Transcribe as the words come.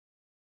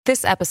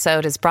This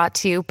episode is brought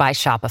to you by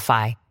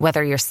Shopify.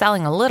 Whether you're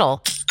selling a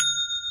little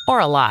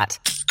or a lot,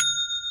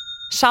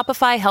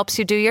 Shopify helps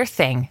you do your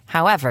thing,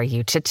 however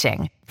you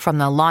cha-ching. From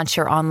the launch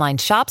your online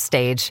shop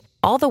stage,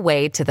 all the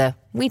way to the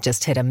we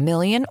just hit 1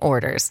 million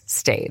orders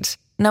stage.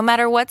 No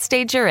matter what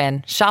stage you're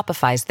in,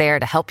 Shopify's there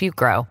to help you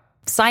grow.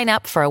 Sign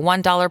up for a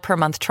 $1 per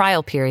month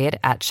trial period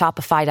at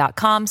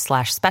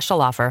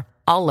shopify.com/special offer,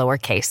 all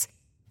lowercase.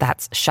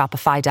 That's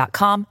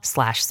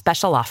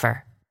shopify.com/special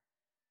offer.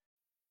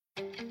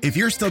 If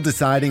you're still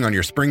deciding on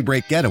your spring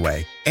break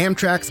getaway,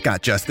 Amtrak's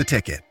got just the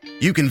ticket.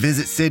 You can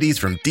visit cities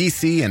from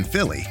D.C. and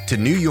Philly to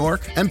New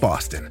York and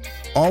Boston,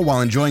 all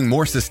while enjoying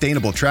more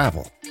sustainable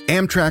travel.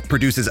 Amtrak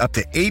produces up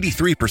to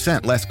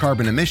 83% less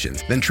carbon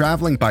emissions than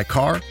traveling by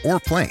car or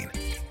plane.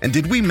 And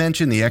did we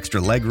mention the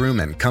extra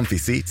legroom and comfy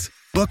seats?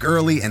 Book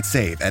early and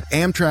save at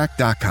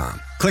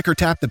Amtrak.com. Click or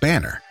tap the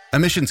banner.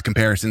 Emissions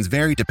comparisons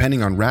vary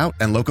depending on route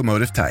and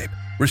locomotive type.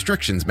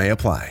 Restrictions may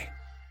apply.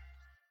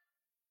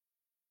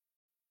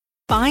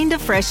 Find a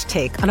fresh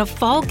take on a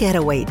fall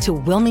getaway to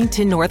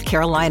Wilmington, North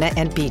Carolina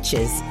and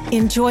beaches.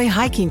 Enjoy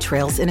hiking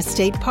trails in a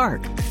state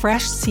park,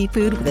 fresh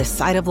seafood with a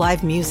side of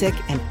live music,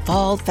 and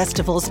fall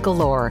festivals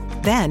galore.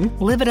 Then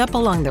live it up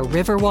along the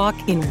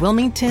Riverwalk in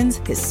Wilmington's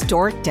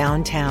historic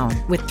downtown.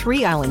 With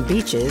 3 island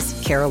beaches,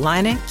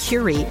 Carolina,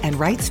 Curie, and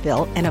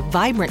Wrightsville, and a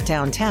vibrant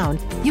downtown,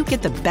 you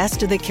get the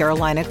best of the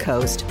Carolina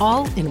coast,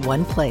 all in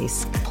one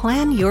place.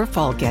 Plan your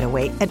fall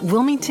getaway at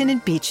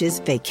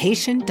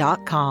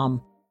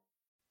WilmingtonandBeachesVacation.com.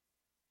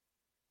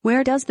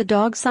 Where does the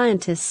dog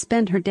scientist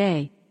spend her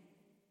day?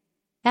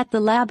 At the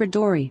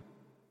laboratory.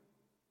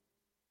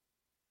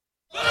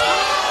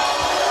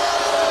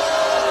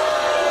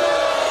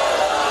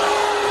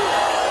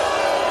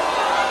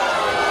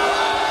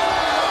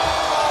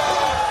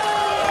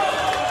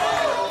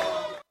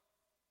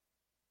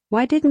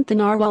 Why didn't the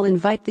narwhal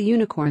invite the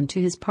unicorn to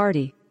his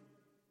party?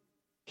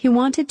 He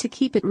wanted to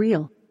keep it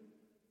real.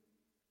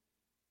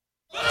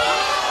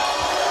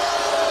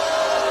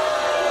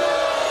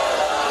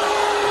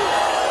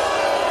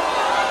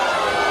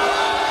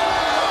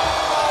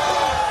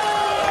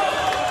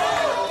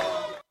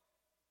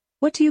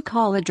 What do you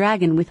call a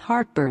dragon with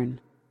heartburn?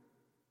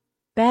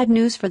 Bad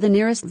news for the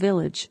nearest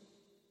village.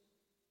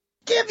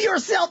 Give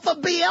yourself a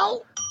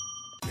bill!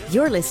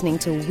 You're listening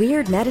to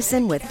Weird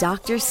Medicine with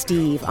Dr.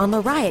 Steve on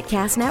the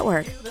Riotcast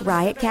Network,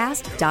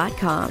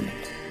 riotcast.com.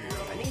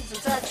 I need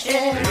some touching.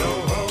 In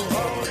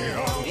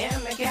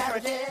the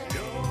carotid.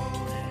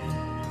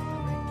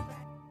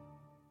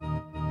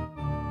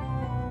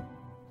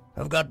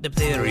 I've got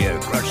diphtheria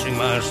crushing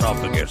my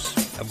esophagus.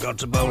 I've got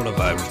Ebola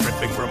virus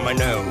dripping from my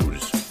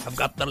nose. I've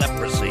got the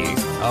leprosy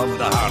of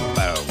the heart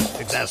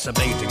valve,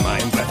 exacerbating my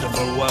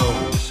incredible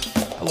woes.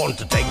 I want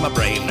to take my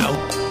brain out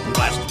and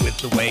blast it with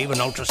the wave, an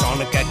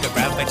ultrasonic,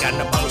 echographic,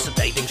 and a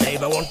pulsating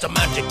shave. I want a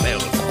magic pill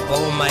for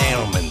all my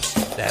ailments,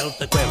 the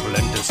health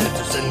equivalent of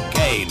Citizen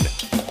Kane.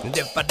 And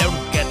if I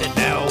don't get it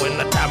now in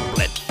the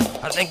tablet,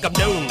 I think I'm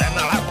doomed and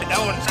I'll have to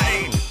go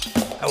insane.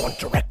 I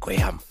want a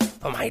requiem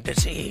for my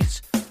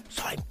disease,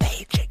 so I'm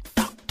paging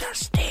Dr.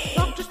 Steve.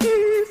 Dr. Steve!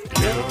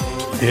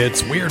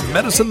 It's Weird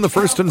Medicine, the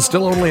first and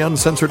still only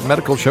uncensored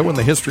medical show in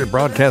the history of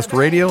broadcast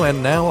radio,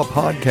 and now a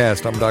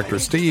podcast. I'm Dr.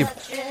 Steve,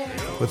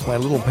 with my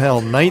little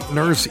pal, Night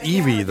Nurse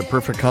Evie, the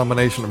perfect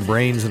combination of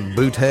brains and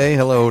bootay.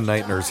 Hello,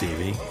 Night Nurse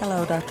Evie.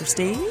 Hello, Dr.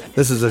 Steve.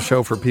 This is a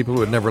show for people who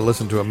had never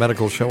listened to a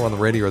medical show on the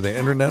radio or the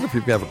internet. If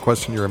you have a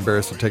question you're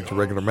embarrassed to take to a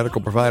regular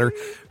medical provider,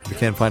 if you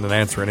can't find an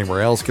answer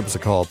anywhere else, give us a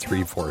call,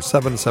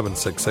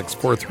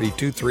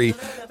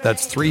 347-766-4323.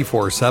 That's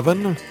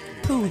 347...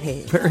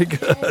 Pooh-head. Very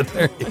good.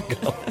 There you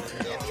go.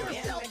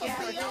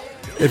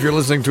 If you're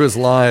listening to us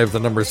live, the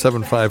number is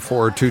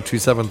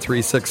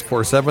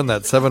 754-227-3647.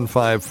 That's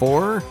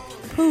 754...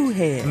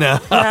 Pooh-head. No.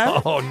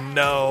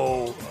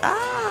 No.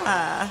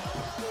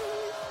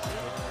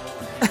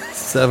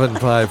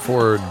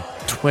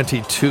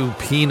 754-22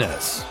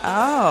 penis.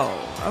 Oh,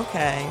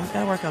 okay.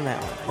 Gotta work on that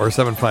one. Or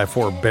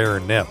 754 bare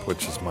nip,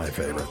 which is my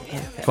favorite. Okay.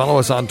 Follow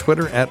us on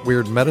Twitter at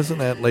Weird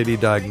Medicine, at Lady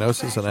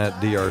Diagnosis, and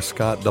at Dr.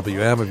 Scott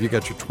WM. Have you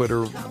got your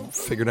Twitter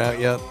figured out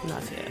yet?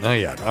 Not yet. Not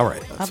yet. All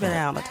right. I've been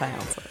out of town.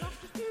 So.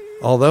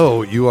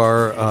 Although you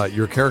are,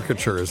 your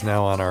caricature is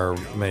now on our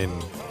main.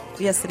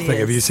 Yes, it is.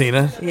 Have you seen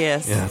it?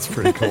 Yes. Yeah, it's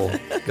pretty cool.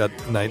 Got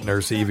Night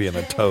Nurse Evie in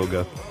a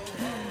toga.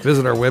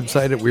 Visit our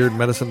website at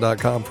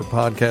weirdmedicine.com for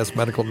podcast,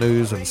 medical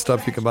news, and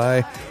stuff you can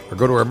buy. Or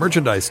go to our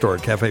merchandise store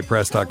at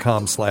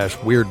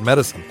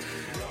cafepress.com/weirdmedicine.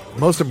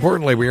 Most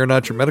importantly, we are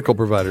not your medical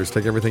providers.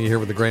 Take everything you hear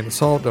with a grain of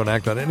salt. Don't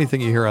act on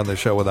anything you hear on the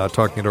show without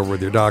talking it over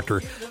with your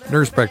doctor,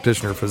 nurse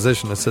practitioner,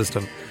 physician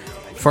assistant,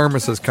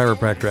 pharmacist,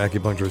 chiropractor,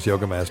 acupuncturist,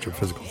 yoga master,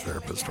 physical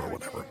therapist, or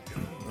whatever.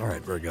 All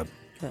right, very good.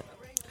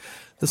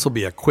 This will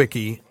be a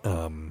quickie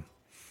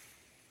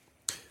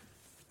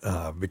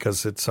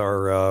because it's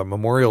our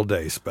Memorial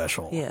Day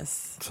special.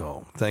 Yes.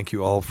 So thank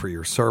you all for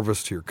your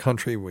service to your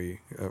country.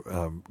 We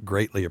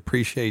greatly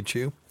appreciate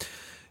you.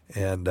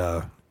 And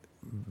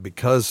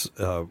because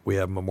we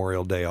have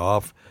Memorial Day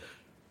off,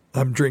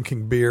 I'm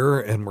drinking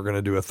beer, and we're going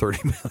to do a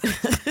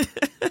 30-minute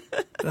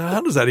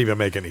How does that even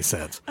make any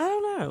sense? I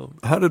don't know.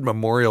 How did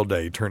Memorial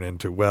Day turn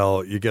into,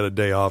 well, you get a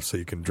day off so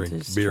you can drink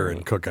Just beer drink.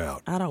 and cook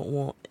out? I don't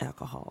want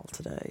alcohol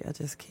today. I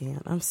just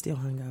can't. I'm still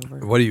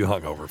hungover. What are you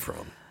hungover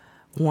from?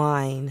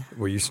 Wine.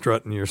 Were you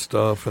strutting your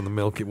stuff in the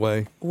Milky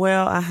Way?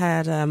 Well, I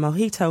had a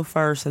mojito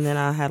first, and then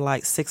I had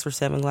like 6 or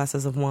 7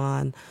 glasses of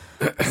wine.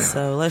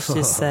 So let's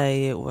just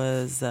say it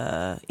was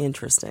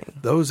interesting.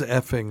 Those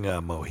effing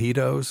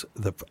mojitos.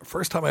 The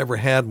first time I ever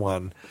had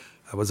one,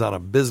 I was on a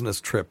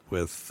business trip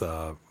with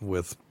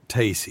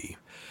Tacey,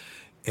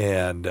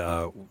 and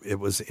it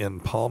was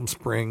in Palm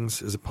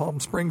Springs. Is it Palm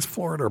Springs,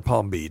 Florida, or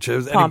Palm Beach?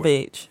 Palm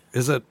Beach.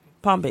 Is it?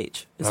 Palm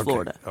Beach is Okay,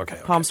 Florida. okay.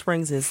 Palm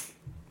Springs is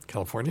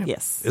California?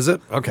 Yes. Is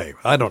it? Okay.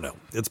 I don't know.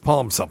 It's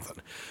Palm something.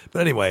 But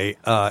anyway,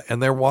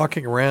 and they're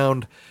walking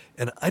around,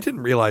 and I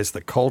didn't realize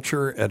the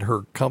culture at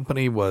her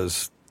company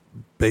was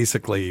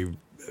basically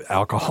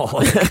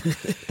alcoholic.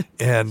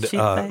 And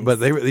but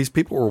these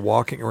people were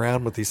walking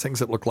around with these things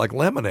that looked like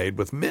lemonade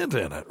with mint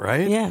in it,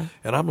 right? Yeah.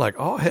 And I'm like,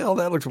 oh hell,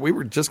 that looks. We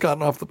were just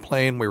gotten off the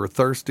plane. We were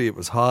thirsty. It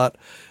was hot.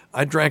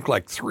 I drank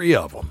like 3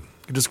 of them,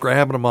 just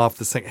grabbing them off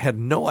this thing. Had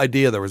no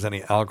idea there was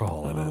any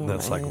alcohol in it. And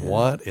it's like,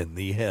 what in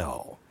the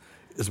hell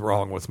is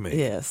wrong with me?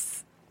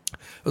 Yes.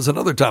 It was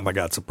another time I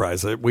got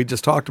surprised. We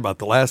just talked about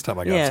the last time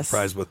I got Yes.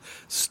 surprised with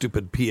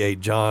stupid P.A.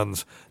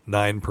 John's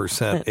 9%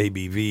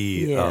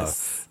 ABV.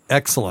 Yes.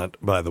 Excellent,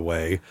 by the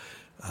way.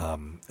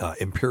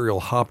 Imperial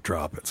Hop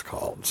Drop, it's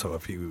called. So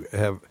if you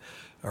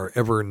are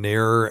ever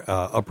near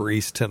Upper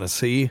East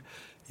Tennessee,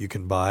 you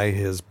can buy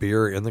his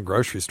beer in the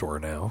grocery store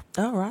now.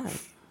 Oh,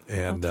 right.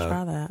 And I'll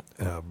try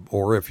that.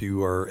 or if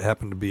you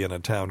happen to be in a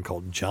town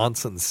called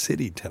Johnson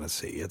City,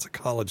 Tennessee, it's a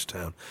college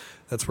town.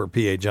 That's where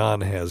P.A.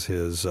 John has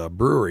his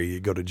brewery. You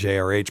go to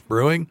JRH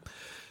Brewing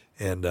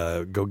and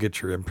go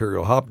get your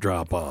Imperial Hop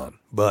Drop on.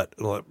 But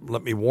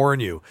let me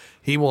warn you,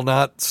 he will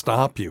not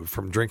stop you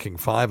from drinking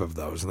 5 of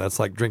those, and that's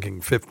like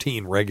drinking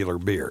 15 regular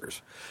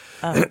beers.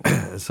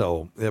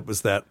 So it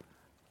was that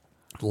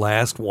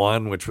last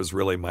one, which was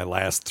really my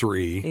last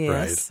 3,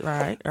 Yes,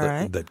 right.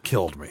 that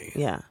killed me.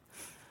 Yeah.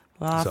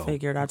 Well, I So-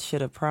 figured I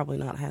should have probably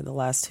not had the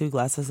last 2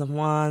 glasses of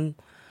wine,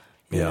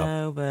 you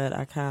know, but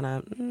I kind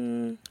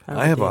of.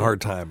 I have a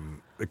hard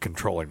time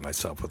controlling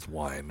myself with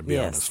wine, to be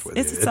Yes. honest with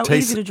It's you. so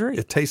easy to drink.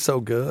 It tastes so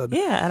good.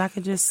 Yeah, and I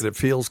can just. And it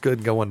feels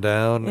good going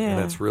down, and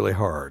Yeah. it's really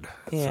hard.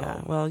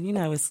 Yeah, So, well,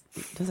 it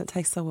doesn't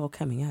taste so well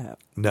coming up.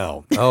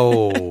 no.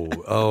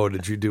 Oh,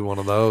 did you do one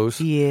of those?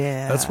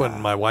 Yeah. That's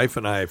when my wife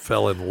and I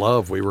fell in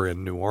love. We were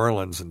in New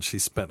Orleans, and she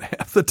spent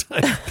half the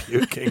time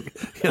puking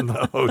in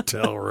the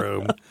hotel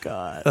room.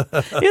 God.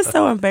 It's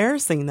so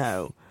embarrassing,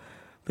 though,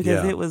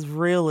 because Yeah. it was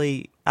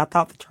really. I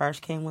thought the trash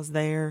can was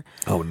there,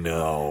 Oh,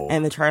 no.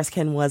 and the trash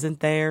can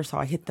wasn't there, so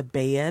I hit the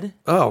bed.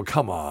 Oh,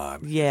 come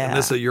on. Yeah.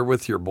 And you're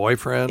with your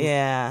boyfriend?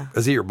 Yeah.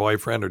 Is he your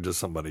boyfriend or just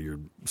somebody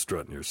you're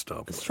strutting your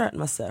stuff with? Strutting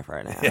myself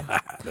right now. Yeah,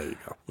 there you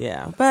go.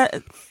 Yeah,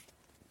 but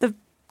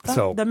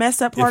the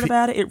messed up part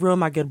about it ruined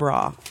my good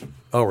bra.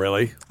 Oh,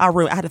 really? I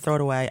had to throw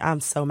it away.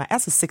 I'm so mad.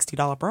 That's a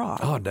 $60 bra.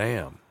 Oh,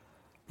 damn.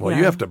 Well, Yeah.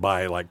 you have to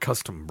buy like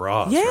custom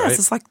bras, yes, right?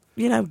 it's like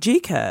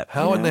G cup.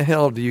 How in the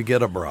hell do you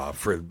get a bra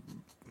for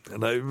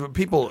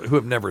people who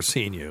have never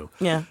seen you?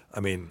 Yeah. I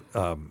mean,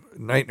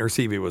 Night Nurse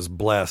Evie was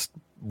blessed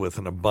with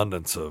an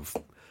abundance of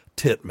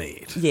tit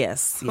meat.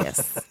 Yes.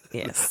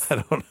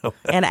 I don't know.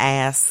 And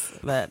ass,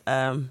 but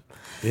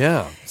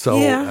Yeah. So,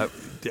 Yeah.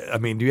 I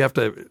mean, do you have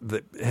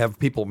to have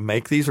people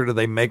make these, or do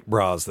they make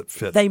bras that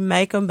fit? they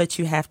make them, but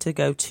you have to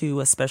go to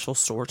a special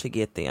store to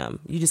get them.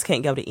 You just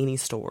can't go to any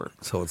store.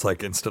 So it's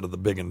like instead of the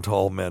big and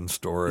tall men's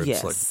store, it's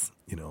Yes. like,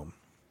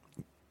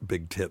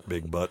 big tit,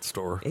 big butt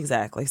store.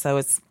 Exactly. So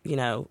it's,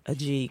 a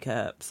G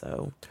cup.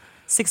 So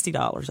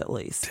 $60 at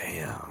least.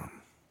 Damn.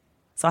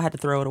 So I had to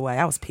throw it away.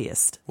 I was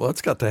pissed. Well,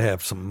 it's got to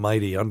have some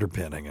mighty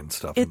underpinning and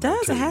stuff. It in there,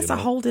 does. too, It has to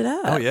know? hold it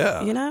up. Oh,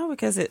 yeah.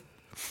 Because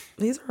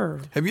these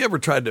are. Have you ever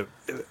tried to?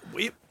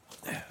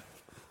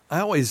 I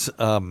always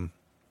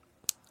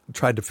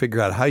tried to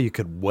figure out how you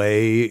could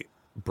weigh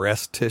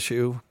breast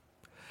tissue,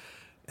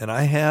 and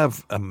I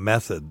have a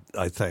method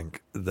I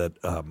think that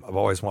I've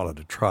always wanted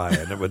to try,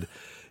 and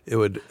it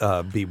would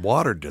be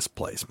water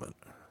displacement.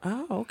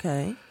 Oh,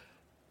 okay.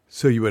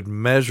 So you would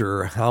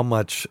measure how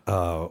much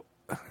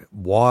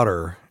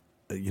water,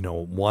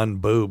 one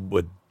boob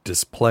would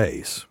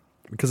displace,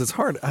 because it's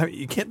hard.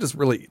 You can't just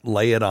really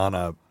lay it on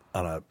a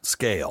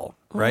scale,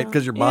 right?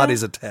 Because your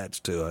body's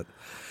attached to it.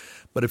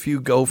 But if you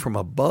go from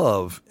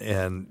above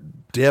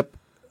and dip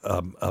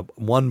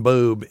one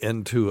boob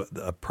into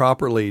a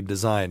properly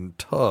designed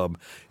tub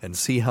and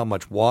see how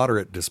much water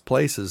it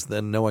displaces,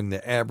 then knowing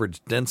the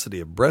average density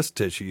of breast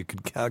tissue, you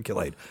could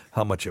calculate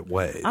how much it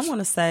weighs. I want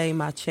to say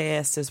my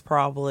chest is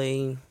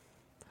probably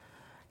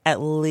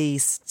at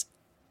least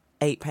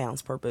 8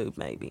 pounds per boob,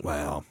 maybe.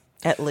 Wow.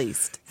 At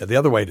least. Yeah, the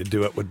other way to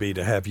do it would be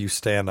to have you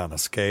stand on a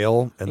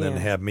scale and then Yeah.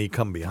 have me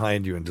come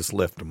behind you and just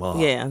lift them up.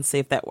 Yeah, and see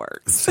if that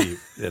works. And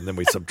then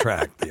we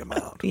subtract the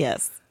amount.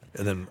 Yes.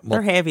 And then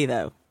They're heavy,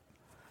 though.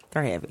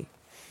 They're heavy.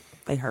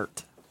 They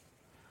hurt.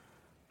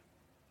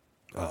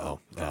 Uh-oh.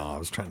 No, I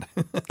was trying to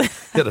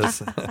hit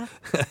us.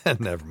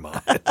 Never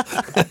mind.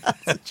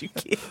 Did you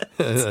get?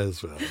 Okay,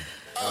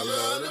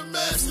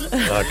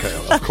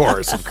 of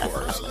course.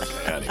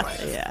 Okay,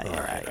 anyway. Yeah, All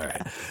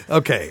right.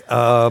 Okay,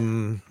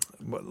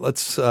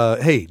 let's,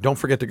 hey, don't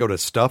forget to go to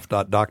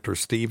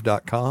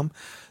stuff.drsteve.com.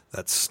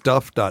 That's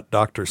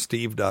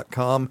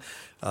stuff.drsteve.com.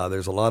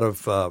 There's a lot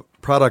of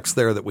products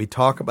there that we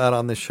talk about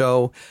on the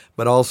show,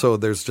 but also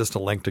there's just a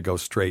link to go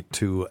straight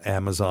to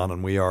Amazon,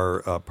 and we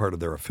are part of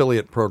their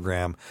affiliate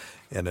program,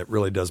 and it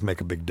really does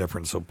make a big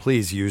difference. So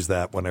please use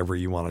that whenever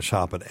you want to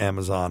shop at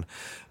Amazon.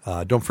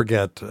 Don't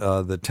forget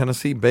the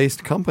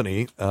Tennessee-based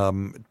company,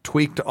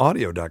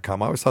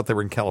 tweakedaudio.com. I always thought they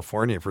were in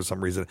California for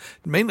some reason,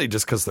 mainly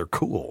just because they're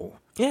cool.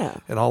 Yeah.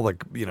 And all the,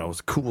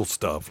 cool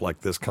stuff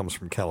like this comes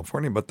from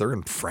California, but they're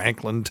in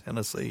Franklin,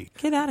 Tennessee.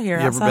 Get out of here.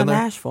 You ever Outside been there?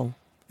 Nashville.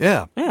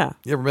 Yeah. Yeah.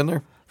 You ever been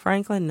there?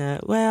 Franklin, no.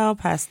 Well,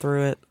 passed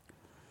through it.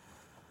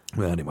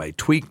 Well, anyway,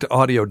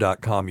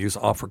 tweakedaudio.com. Use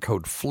offer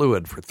code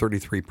FLUID for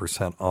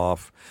 33%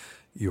 off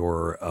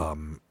your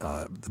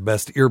the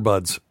best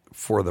earbuds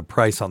for the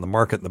price on the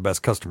market and the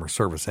best customer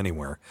service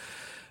anywhere.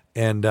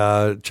 And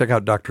check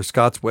out Dr.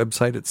 Scott's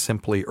website at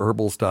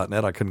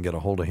simplyherbals.net. I couldn't get a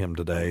hold of him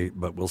today,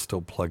 but we'll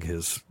still plug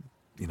his,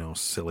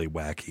 silly,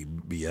 wacky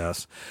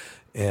BS.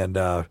 And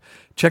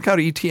check out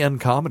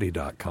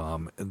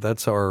etncomedy.com.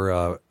 That's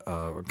our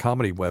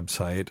comedy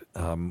website.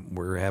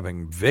 We're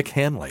having Vic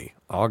Henley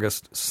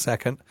August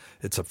 2nd.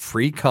 It's a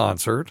free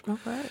concert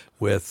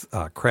with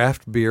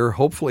craft beer,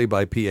 hopefully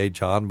by P.A.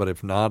 John, but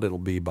if not, it'll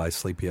be by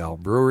Sleepy Owl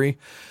Brewery.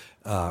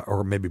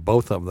 Or maybe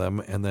both of them,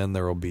 and then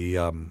there will be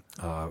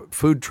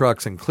food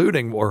trucks,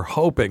 including, we're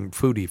hoping,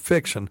 Foodie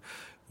Fiction,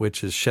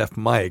 which is Chef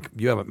Mike.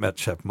 You haven't met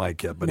Chef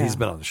Mike yet, but he's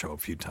been on the show a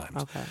few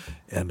times. Okay.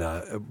 And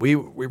we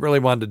really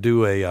wanted to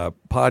do a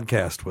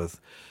podcast with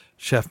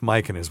Chef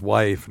Mike and his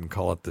wife and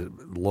call it the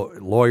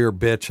Lawyer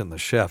Bitch and the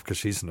Chef, because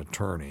she's an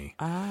attorney.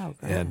 Oh,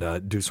 okay.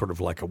 And do sort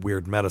of like a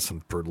weird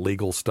medicine for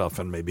legal stuff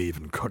and maybe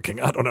even cooking.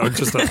 I don't know,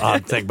 just an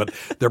odd thing. But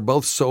they're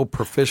both so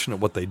proficient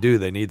at what they do,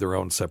 they need their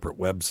own separate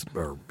webs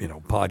or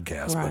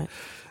podcasts. Right. But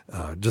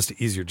just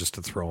easier just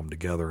to throw them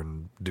together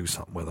and do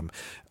something with them.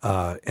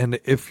 And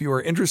if you are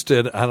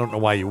interested, I don't know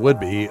why you would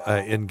be,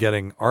 in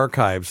getting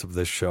archives of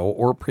this show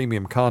or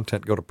premium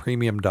content, go to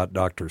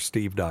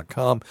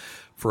premium.drsteve.com.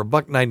 For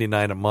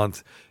 $1.99 a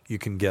month, you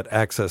can get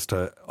access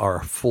to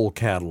our full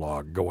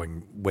catalog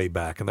going way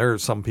back. And there are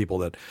some people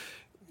that,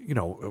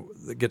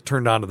 that get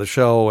turned on to the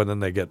show and then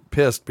they get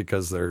pissed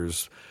because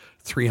there's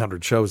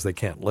 300 shows they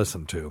can't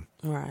listen to.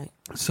 Right.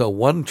 So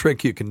one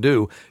trick you can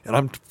do, and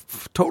I'm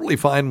totally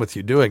fine with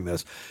you doing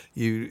this,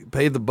 you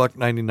pay the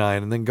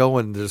 $1.99 and then go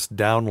and just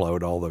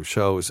download all those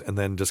shows and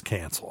then just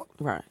cancel it.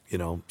 Right.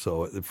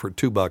 So for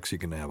 $2 you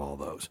can have all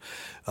those.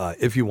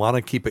 If you want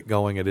to keep it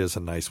going, it is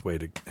a nice way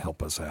to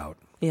help us out.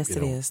 Yes,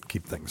 it is.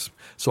 Keep things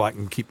so I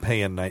can keep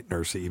paying Night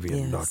Nurse Evie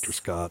and Dr.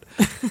 Scott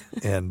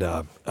and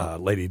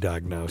Lady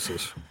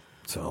Diagnosis.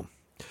 So,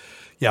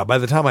 yeah, by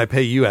the time I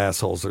pay you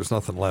assholes, there's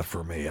nothing left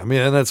for me. I mean,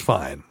 and that's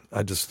fine.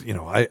 I just,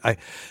 I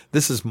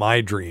this is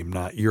my dream,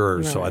 not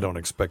yours, so I don't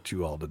expect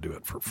you all to do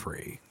it for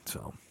free.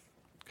 So,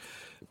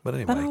 but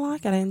anyway. But I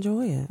like it. I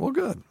enjoy it. Well,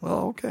 good.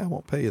 Well, okay, I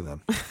won't pay you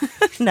then.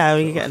 No,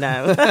 you got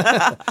no.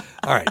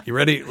 All right, you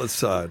ready? Let's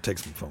take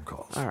some phone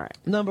calls. All right.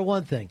 Number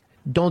one thing.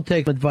 Don't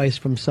take advice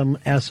from some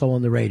asshole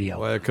on the radio.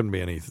 Well, there couldn't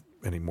be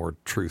any more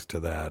truth to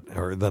that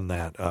or than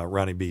that.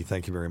 Ronnie B.,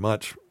 thank you very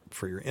much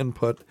for your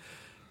input.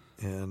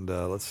 And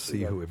let's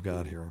see who we've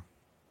got here.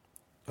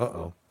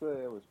 Uh-oh. Let's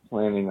say I was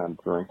planning on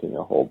drinking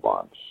a whole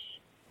bunch.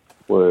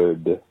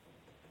 Would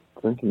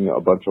drinking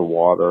a bunch of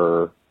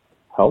water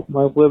help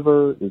my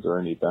liver? Is there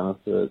any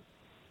benefit?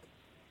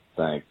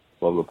 Thanks.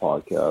 Love the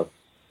podcast.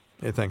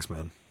 Hey, thanks,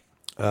 man.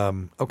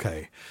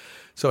 Okay.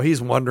 So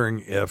he's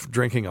wondering if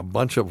drinking a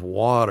bunch of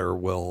water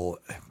will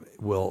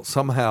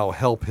somehow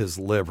help his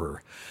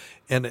liver.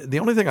 And the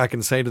only thing I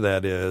can say to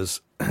that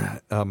is,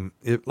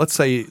 let's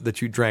say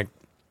that you drank,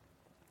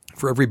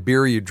 for every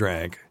beer you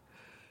drank,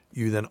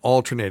 you then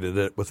alternated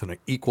it with an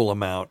equal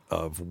amount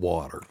of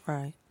water.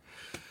 Right.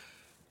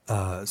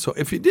 So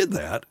if you did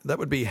that, that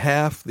would be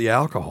half the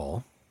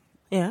alcohol.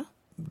 Yeah.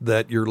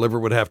 That your liver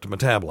would have to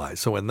metabolize.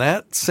 So in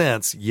that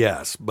sense,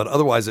 yes. But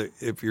otherwise,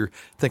 if you're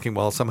thinking,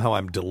 well, somehow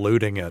I'm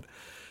diluting it,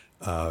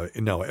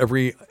 no,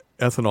 every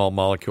ethanol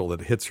molecule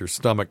that hits your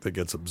stomach that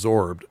gets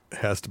absorbed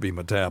has to be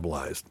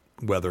metabolized,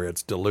 whether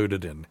it's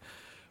diluted in,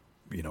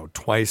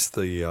 twice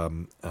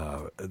the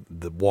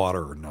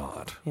water or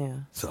not. Yeah.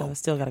 So it's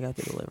still got to go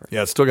through the liver.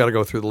 Yeah, it's still got to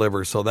go through the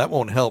liver. So that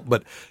won't help.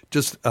 But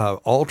just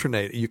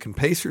alternate. You can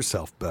pace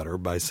yourself better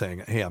by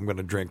saying, hey, I'm going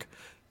to drink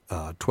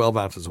 12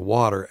 ounces of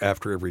water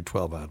after every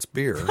 12-ounce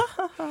beer.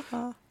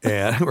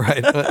 And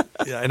right,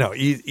 yeah, I know,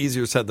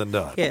 easier said than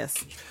done.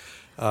 Yes.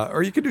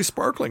 Or you could do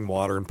sparkling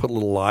water and put a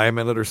little lime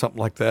in it or something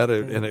like that,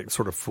 and it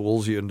sort of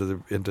fools you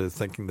into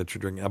thinking that you're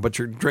drinking, but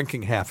you're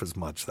drinking half as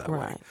much that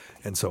way.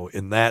 And so,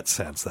 in that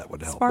sense, that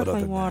would help.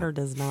 Sparkling water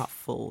does not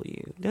fool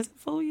you. Does it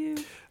fool you?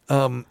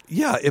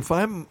 Yeah. If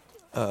I'm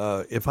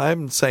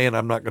saying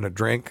I'm not going to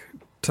drink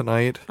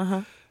tonight.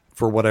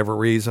 for whatever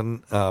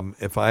reason.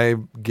 If I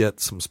get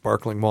some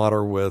sparkling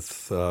water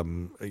with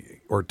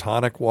or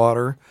tonic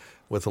water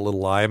with a little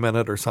lime in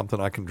it or something,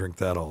 I can drink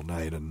that all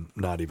night and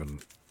not even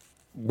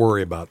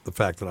worry about the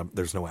fact that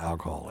there's no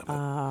alcohol in it.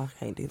 I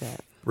can't do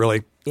that.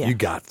 Really? Yeah. You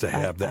got to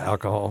have the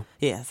alcohol?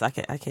 Yes, I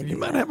can't do that. You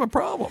might have a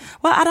problem.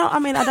 Well, I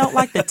don't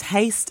like the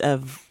taste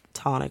of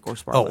tonic or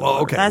sparkling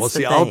water. Okay. That's well,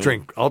 see, I'll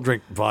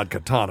drink vodka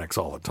tonics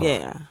all the time.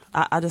 Yeah,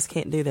 I just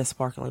can't do this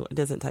sparkling. It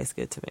doesn't taste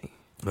good to me.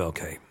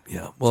 Okay.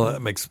 Yeah. Well,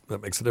 that makes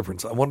a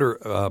difference. I wonder,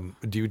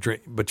 do you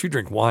drink? But you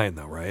drink wine,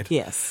 though, right?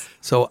 Yes.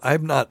 So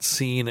I've not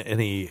seen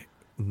any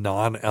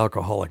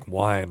non-alcoholic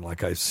wine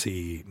like I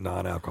see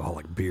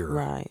non-alcoholic beer.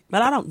 Right.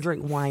 But I don't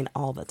drink wine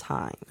all the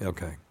time.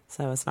 Okay.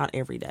 So it's not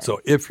every day.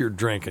 So if you're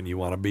drinking, you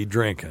want to be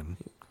drinking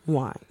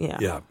wine. Yeah.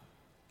 Yeah.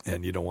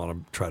 And you don't want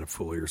to try to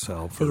fool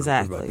yourself.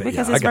 Exactly.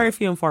 Because it's very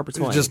few and far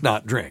between. Just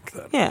not drink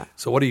then. Yeah.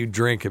 So what do you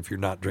drink if you're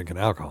not drinking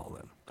alcohol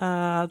then?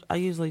 I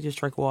usually just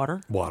drink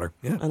water. Water.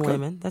 Yeah. And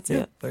lemon. That's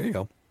it. There you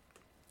go.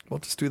 Well,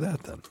 just do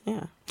that then.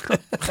 Yeah.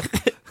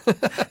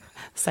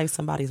 Save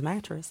somebody's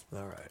mattress.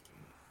 All right.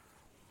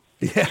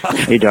 Yeah.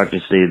 Hey, Dr.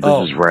 Steve,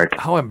 this is Rick.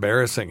 How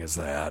embarrassing is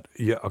that?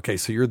 Yeah. Okay,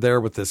 so you're there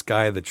with this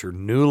guy that you're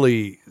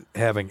newly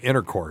having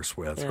intercourse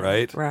with,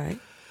 right? Right.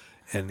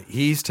 And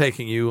he's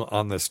taking you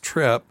on this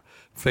trip,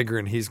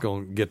 figuring he's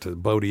going to get to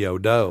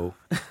Bodie-O-Do,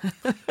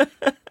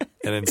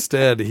 and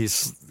instead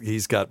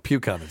he's got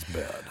puke on his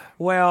bed.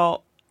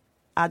 Well,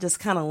 I just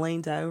kind of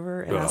leaned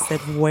over and I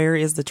said, "Where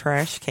is the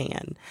trash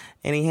can?"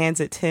 And he hands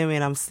it to me,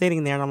 and I'm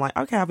sitting there, and I'm like,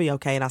 "Okay, I'll be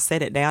okay." And I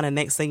set it down, and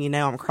next thing you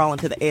know, I'm crawling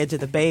to the edge of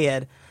the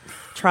bed,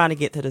 trying to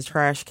get to the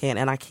trash can,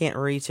 and I can't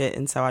reach it,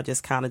 and so I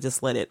just kind of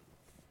just let it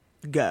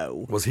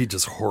go. Was he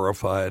just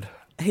horrified?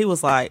 He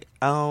was like,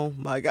 "Oh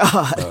my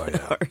God,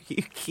 Are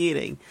you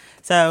kidding?"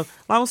 So,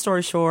 long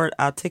story short,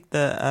 I took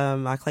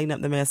I cleaned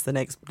up the mess the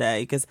next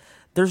day because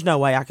there's no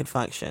way I could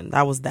function.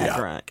 I was that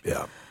drunk.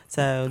 Yeah.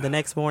 So the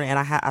next morning, and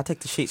I took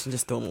the sheets and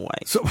just threw them away.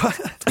 So,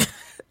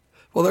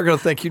 well, they're going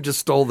to think you just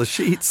stole the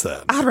sheets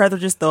then. I'd rather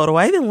just throw it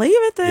away than leave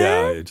it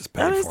there. Yeah, you just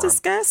pay for That was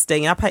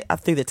disgusting. I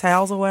threw the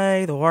towels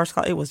away, the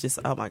washcloth. It was just,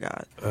 oh my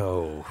God.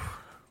 Oh.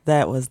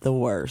 That was the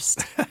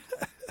worst.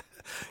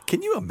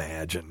 Can you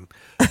imagine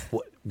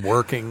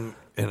working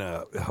in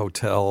a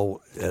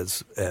hotel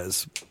as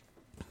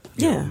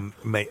you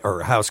know,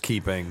 or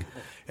housekeeping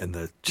and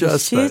the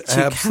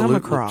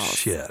absolute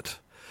shit?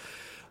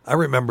 I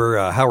remember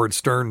Howard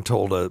Stern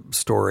told a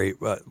story.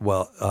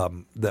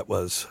 That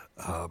was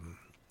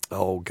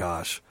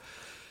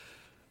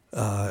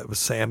it was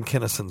Sam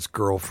Kinnison's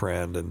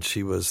girlfriend, and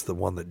she was the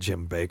one that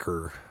Jim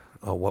Baker.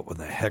 Oh, what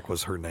the heck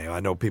was her name? I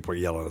know people are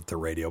yelling at the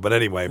radio, but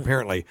anyway,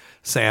 apparently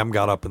Sam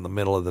got up in the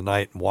middle of the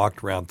night and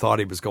walked around, thought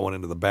he was going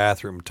into the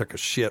bathroom, took a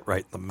shit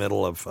right in the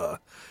middle of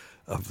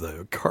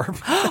the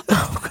carpet,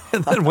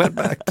 and then went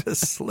back to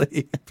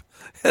sleep.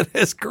 And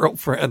his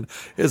girlfriend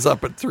is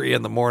up at 3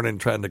 a.m.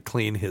 trying to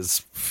clean his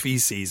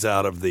feces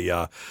out of the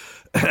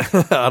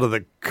out of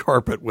the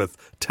carpet with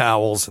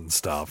towels and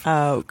stuff.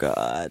 Oh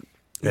God!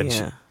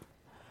 And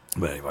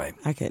but anyway,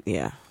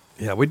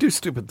 yeah, we do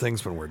stupid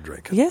things when we're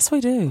drinking. Yes, we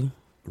do.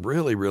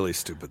 Really, really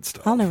stupid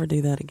stuff. I'll never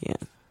do that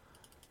again.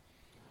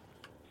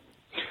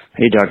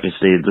 Hey, Dr.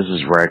 Steve, this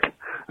is Rick.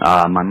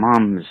 My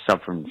mom is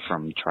suffering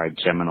from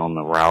trigeminal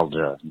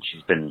neuralgia, and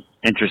she's been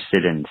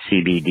interested in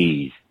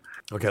CBDs.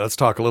 Okay, let's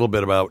talk a little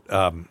bit about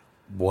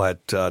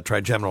what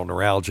trigeminal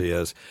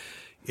neuralgia is.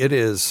 It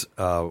is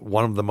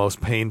one of the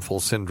most painful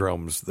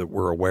syndromes that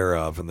we're aware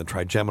of, and the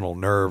trigeminal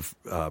nerve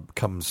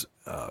comes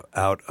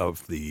out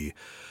of the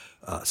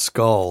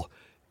skull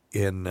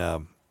in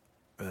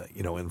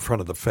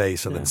front of the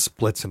face and then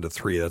splits into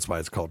 3. That's why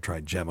it's called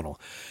trigeminal.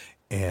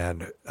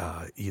 And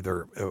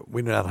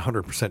we're not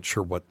 100%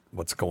 sure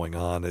what's going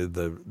on.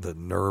 The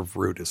nerve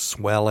root is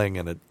swelling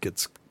and it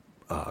gets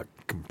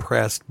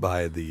compressed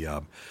by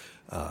the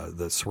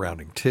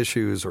surrounding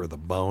tissues or the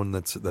bone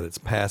that it's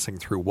passing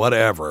through.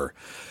 Whatever,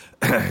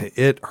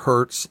 it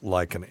hurts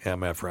like an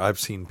MF. I've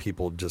seen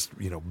people just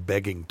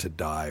begging to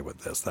die with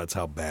this. That's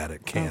how bad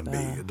it can be.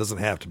 It doesn't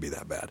have to be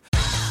that bad.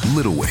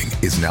 Little Wing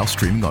is now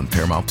streaming on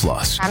Paramount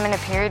Plus. I'm in a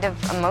period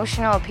of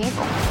emotional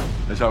upheaval.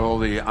 Is that all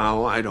the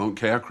I don't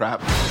care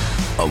crap?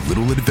 A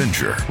little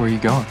adventure. Where are you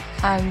going?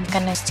 I'm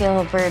gonna steal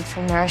a bird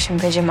from the Russian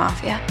pigeon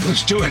mafia.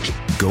 Let's do it.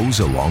 Goes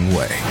a long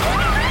way.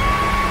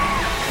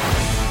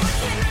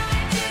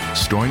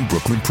 Starring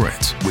Brooklyn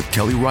Prince with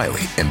Kelly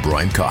Riley and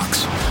Brian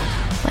Cox.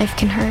 Life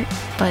can hurt,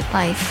 but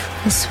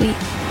life is sweet.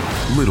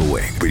 Little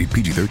Wing, rated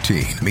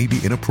PG-13, may be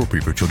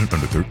inappropriate for children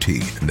under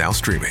 13. Now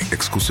streaming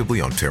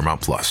exclusively on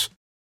Paramount Plus.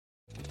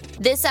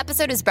 This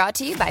episode is brought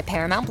to you by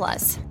Paramount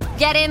Plus.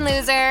 Get in,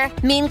 loser!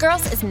 Mean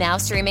Girls is now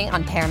streaming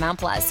on Paramount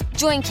Plus.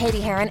 Join Katie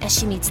Heron as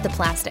she meets the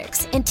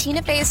plastics in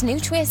Tina Fey's new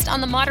twist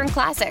on the modern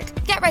classic.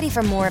 Get ready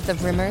for more of the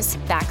rumors,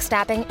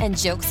 backstabbing, and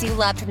jokes you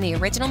loved from the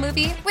original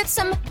movie with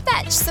some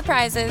fetch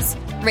surprises.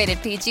 Rated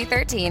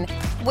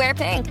PG-13. Wear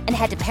pink and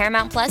head to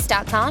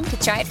ParamountPlus.com to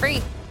try it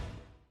free.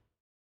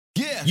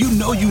 Yeah. You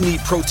know you need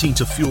protein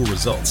to fuel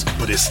results,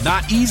 but it's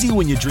not easy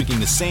when you're drinking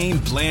the same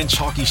bland,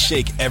 chalky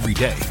shake every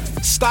day.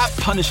 Stop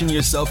punishing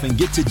yourself and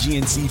get to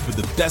GNC for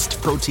the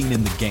best protein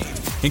in the game,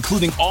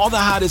 including all the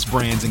hottest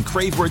brands and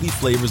crave-worthy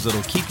flavors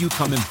that'll keep you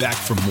coming back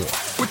for more.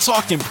 We're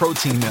talking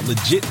protein that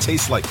legit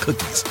tastes like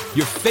cookies,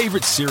 your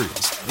favorite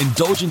cereals,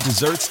 indulgent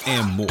desserts,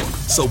 and more.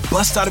 So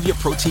bust out of your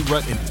protein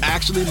rut and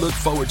actually look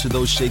forward to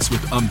those shakes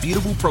with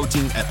unbeatable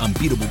protein at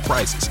unbeatable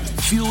prices.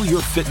 Fuel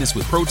your fitness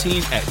with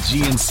protein at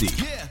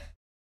GNC.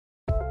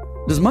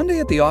 Does Monday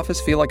at the office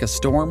feel like a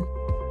storm?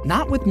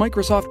 Not with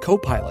Microsoft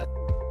Copilot.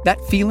 That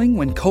feeling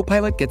when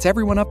Copilot gets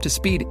everyone up to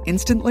speed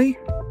instantly?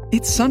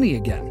 It's sunny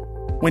again.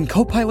 When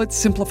Copilot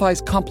simplifies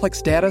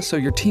complex data so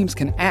your teams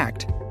can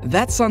act,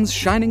 that sun's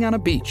shining on a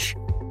beach.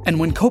 And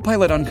when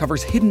Copilot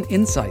uncovers hidden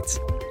insights,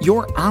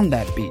 you're on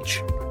that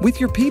beach with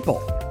your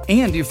people,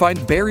 and you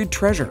find buried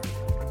treasure.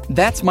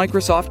 That's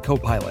Microsoft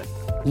Copilot.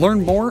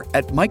 Learn more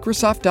at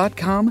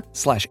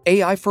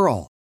Microsoft.com/AI for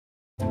all.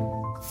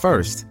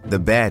 First, the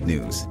bad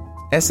news.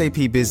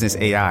 SAP Business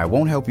AI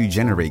won't help you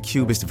generate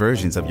cubist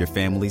versions of your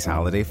family's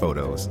holiday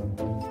photos.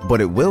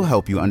 But it will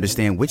help you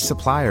understand which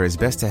supplier is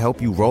best to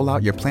help you roll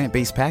out your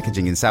plant-based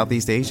packaging in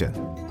Southeast Asia,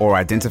 or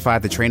identify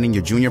the training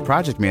your junior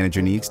project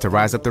manager needs to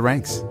rise up the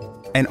ranks,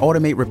 and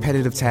automate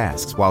repetitive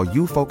tasks while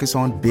you focus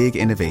on big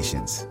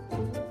innovations,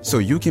 so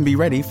you can be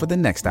ready for the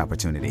next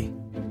opportunity.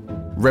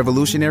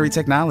 Revolutionary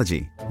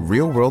technology,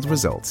 real-world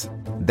results.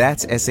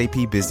 That's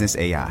SAP Business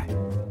AI.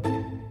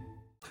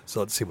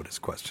 So let's see what his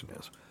question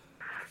is.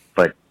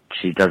 But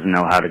she doesn't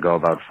know how to go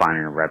about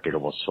finding a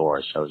reputable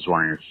source. I was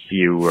wondering if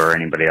you or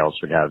anybody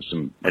else would have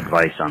some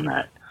advice on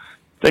that.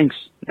 Thanks.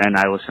 And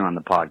I listen on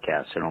the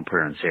podcast, so don't put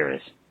her in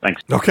serious. Thanks.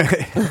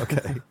 Okay.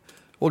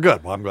 Well,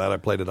 good. Well, I'm glad I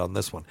played it on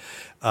this one.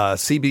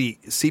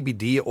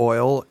 CBD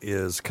oil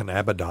is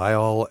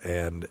cannabidiol,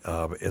 and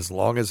as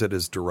long as it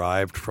is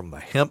derived from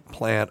the hemp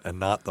plant and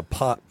not the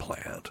pot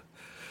plant,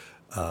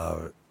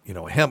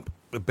 hemp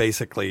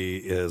basically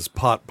is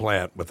pot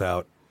plant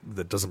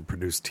that doesn't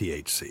produce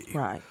THC.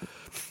 Right.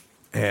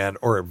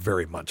 Or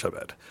very much of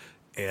it.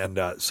 And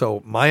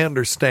so my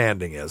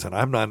understanding is, and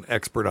I'm not an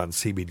expert on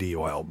CBD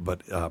oil,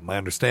 but my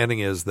understanding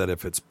is that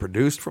if it's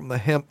produced from the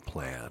hemp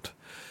plant,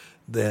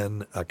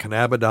 then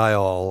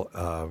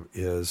cannabidiol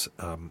is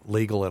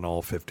legal in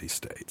all 50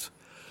 states.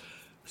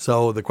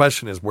 So the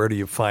question is, where do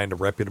you find a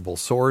reputable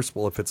source?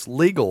 Well, if it's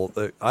legal,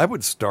 I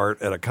would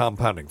start at a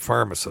compounding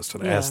pharmacist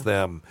and ask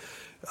them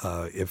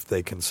if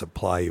they can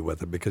supply you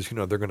with it, because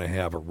they're going to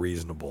have a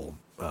reasonable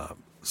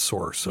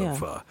source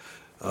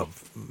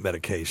of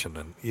medication,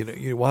 and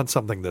you want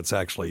something that's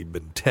actually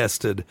been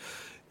tested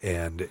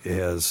and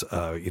has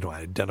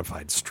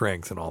identified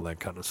strength and all that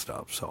kind of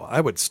stuff. So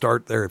I would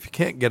start there. If you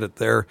can't get it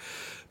there,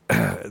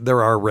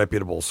 there are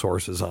reputable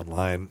sources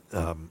online.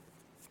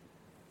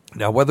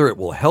 Now, whether it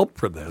will help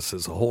for this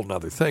is a whole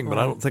other thing, but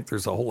I don't think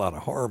there's a whole lot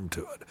of harm to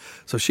it.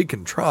 So she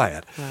can try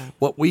it. Right.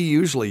 What we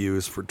usually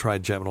use for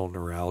trigeminal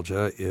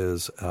neuralgia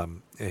is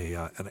an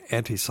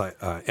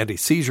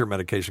anti-seizure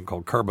medication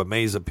called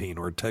carbamazepine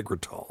or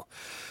Tegretol.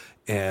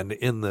 And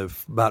in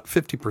about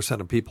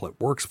 50% of people it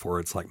works for,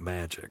 it's like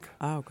magic.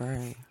 Oh,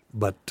 great.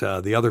 But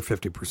the other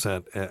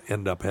 50%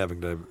 end up having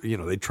to,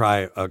 they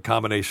try a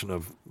combination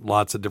of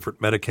lots of different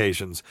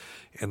medications,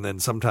 and then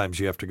sometimes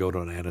you have to go to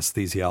an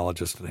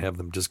anesthesiologist and have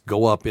them just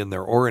go up in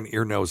there, or an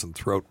ear, nose, and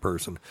throat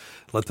person,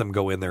 let them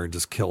go in there and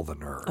just kill the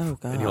nerve. Oh,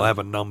 God. And you'll have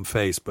a numb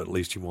face, but at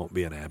least you won't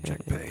be in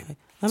abject pain. Okay.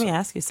 Let me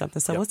ask you something.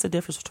 So what's the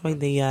difference between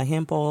the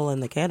hemp oil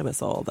and the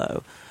cannabis oil,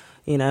 though?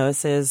 It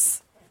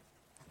says,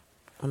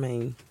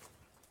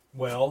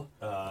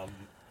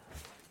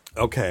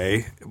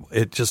 okay,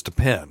 it just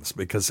depends,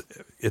 because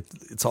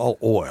it's all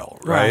oil,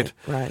 right?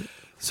 Right.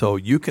 So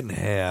you can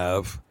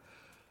have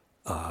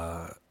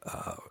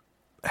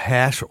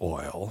hash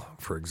oil,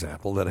 for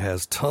example, that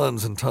has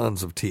tons and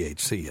tons of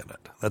THC in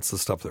it. That's the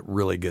stuff that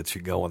really gets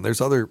you going.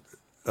 There's other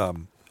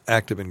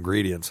active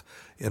ingredients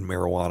in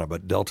marijuana,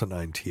 but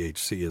Delta-9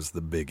 THC is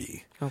the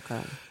biggie.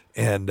 Okay.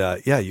 And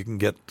you can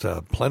get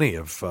plenty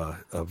of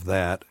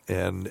that,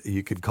 and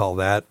you could call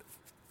that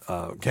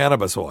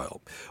cannabis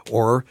oil,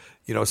 or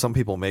some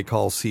people may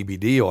call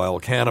CBD oil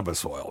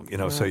cannabis oil.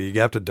 Right. So you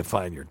have to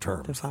define your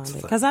terms.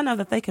 Because I know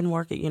that they can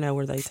work it,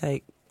 where they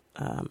take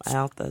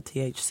out the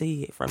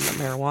THC from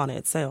the marijuana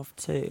itself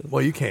too.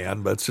 Well, you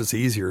can, but it's just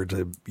easier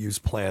to use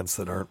plants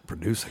that aren't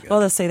producing it. Well,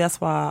 let's see.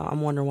 That's why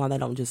I'm wondering why they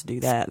don't just do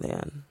that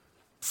then.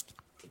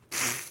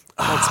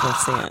 Makes more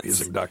sense.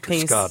 Using Dr.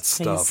 Scott's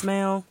stuff. Can you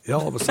smell? Yeah,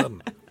 all of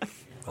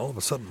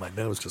a sudden, my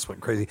nose just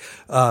went crazy.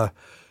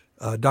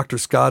 Dr.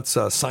 Scott's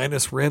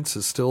sinus rinse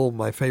is still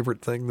my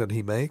favorite thing that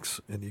he makes,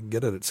 and you can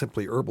get it at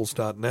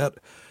simplyherbals.net,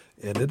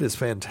 and it is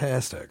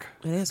fantastic.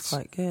 It is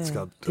quite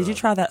good. Did you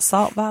try that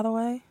salt, by the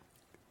way?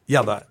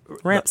 Yeah,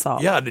 ramp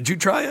salt. Yeah, did you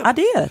try it? I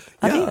did.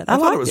 I did. I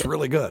thought it was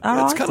really good.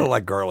 It's kind of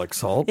like garlic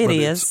salt. It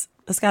is.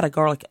 It's got a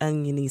garlic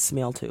oniony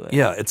smell to it.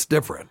 Yeah, it's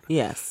different.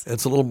 Yes.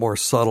 It's a little more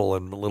subtle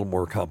and a little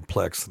more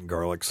complex than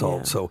garlic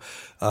salt. Yeah. So,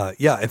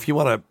 if you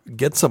want to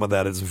get some of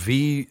that, it's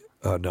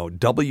No,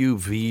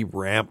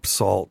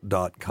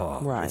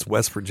 WVRampsalt.com. Right. It's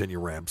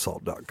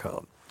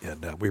WestVirginiaRampsalt.com.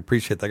 And we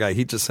appreciate that guy.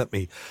 He just sent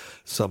me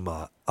some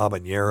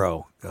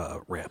habanero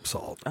ramp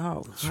salt.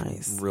 Oh, it's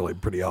nice. Really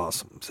pretty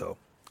awesome. So,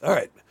 all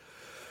right.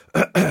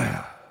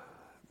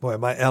 Boy,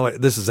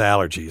 this is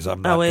allergies.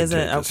 I'm not is it?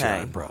 contagious here,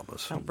 Okay. I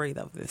promise. Don't breathe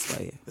over this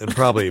way. And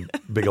probably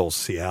big old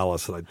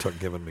Cialis that I took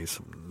giving me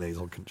some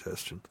nasal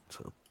congestion.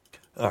 So,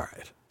 all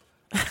right.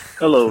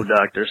 Hello,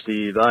 Dr.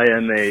 Steve. I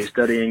am a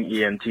studying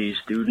EMT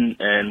student,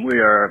 and we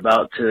are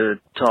about to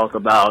talk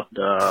about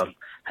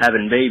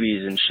having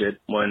babies and shit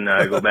when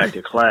I go back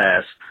to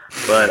class.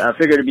 But I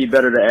figured it'd be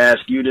better to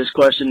ask you this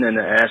question than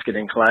to ask it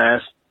in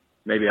class.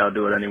 Maybe I'll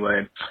do it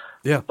anyway.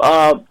 Yeah.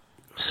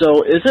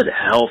 So is it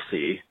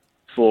healthy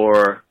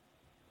for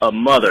a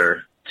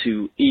mother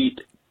to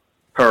eat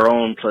her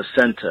own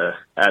placenta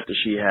after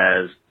she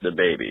has the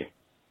baby?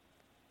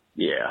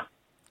 Yeah.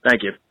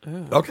 Thank you.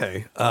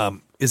 Okay.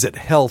 Is it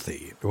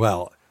healthy?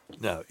 Well,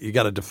 no, you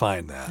got to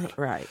define that.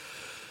 Right.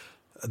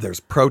 There's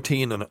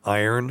protein and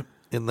iron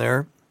in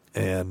there.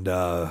 And,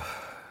 the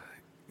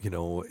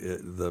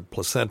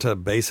placenta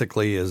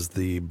basically is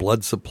the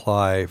blood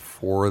supply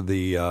for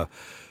the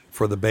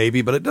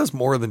baby, but it does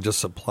more than just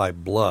supply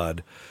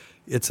blood.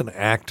 It's an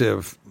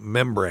active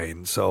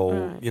membrane.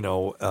 So,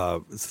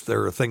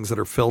 there are things that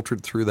are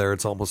filtered through there.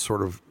 It's almost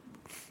sort of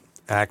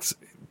acts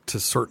to a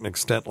certain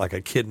extent like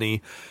a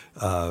kidney.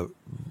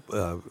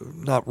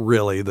 Not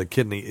really. The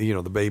kidney,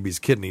 the baby's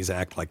kidneys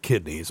act like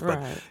kidneys,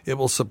 but it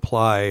will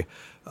supply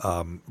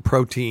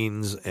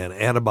proteins and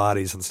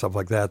antibodies and stuff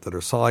like that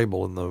are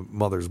soluble in the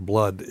mother's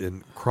blood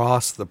and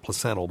cross the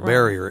placental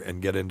barrier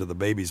and get into the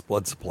baby's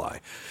blood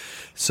supply.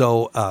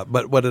 So,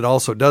 but what it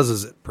also does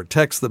is it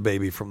protects the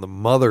baby from the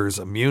mother's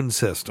immune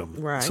system,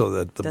 so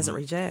that doesn't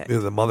reject.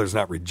 The mother's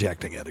not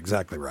rejecting it.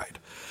 Exactly right.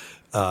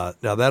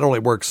 Now that only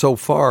works so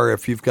far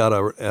if you've got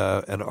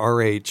an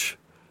RH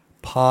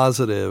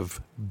positive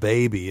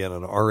baby and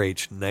an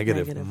RH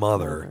negative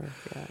mother.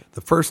 The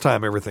first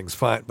time everything's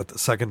fine, but the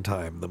second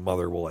time the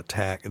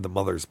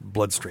mother's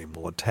bloodstream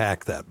will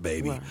attack that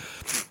baby.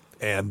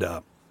 And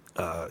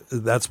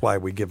that's why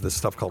we give this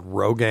stuff called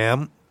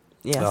Rogam.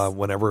 Yes.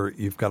 Whenever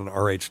you've got an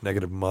RH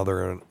negative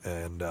mother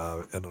and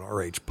an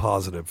RH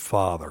positive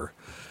father,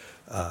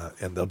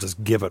 and they'll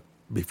just give it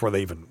before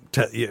they even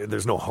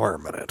there's no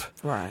harm in it.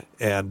 Right.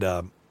 And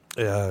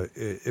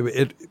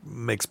it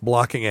makes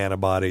blocking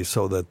antibodies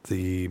so that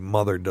the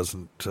mother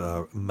doesn't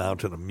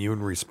mount an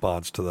immune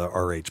response to the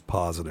Rh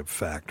positive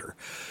factor.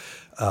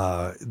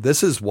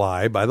 This is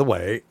why, by the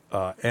way,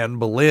 Anne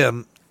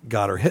Boleyn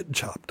got her head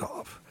chopped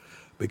off,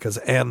 because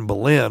Anne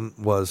Boleyn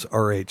was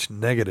Rh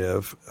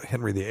negative,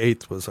 Henry VIII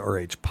was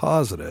Rh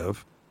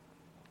positive.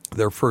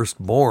 Their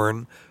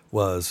firstborn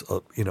was,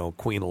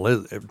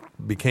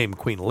 became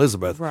Queen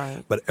Elizabeth.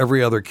 Right. But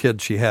every other kid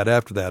she had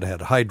after that had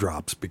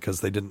hydrops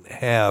because they didn't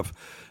have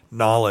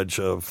knowledge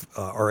of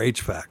Rh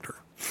factor.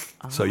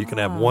 So you can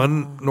have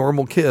one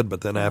normal kid,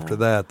 but then after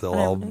that they'll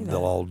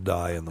all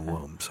die in the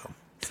womb.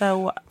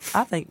 So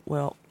I think,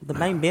 the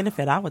main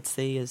benefit I would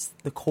see is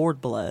the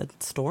cord blood,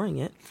 storing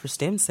it for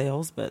stem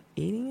cells, but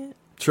eating it.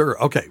 Sure.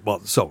 Okay. Well,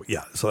 so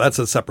that's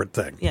a separate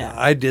thing. Yeah.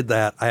 I did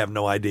that. I have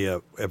no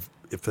idea if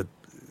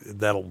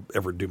that'll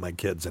ever do my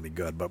kids any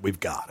good, but we've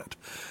got it.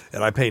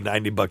 And I pay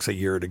 $90 a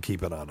year to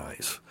keep it on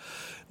ice.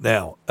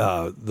 Now,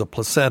 the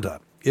placenta,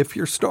 if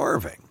you're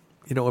starving,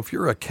 if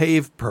you're a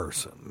cave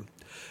person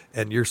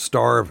and you're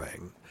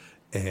starving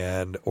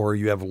or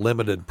you have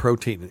limited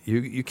protein,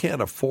 you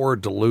can't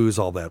afford to lose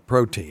all that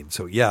protein.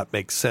 So it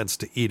makes sense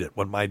to eat it.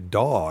 When my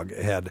dog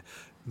had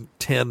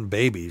 10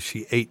 babies,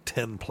 she ate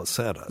 10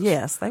 placentas.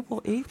 Yes, they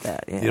will eat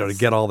that. Yes. To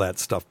get all that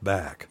stuff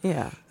back.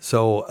 Yeah.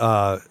 So,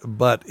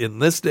 but in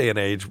this day and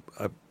age,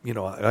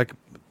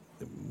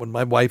 when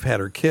my wife had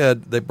her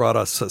kid, they brought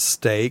us a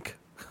steak,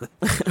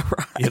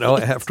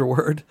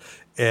 afterward,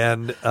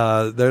 and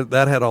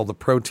that had all the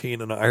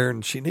protein and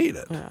iron she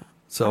needed. Yeah.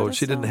 So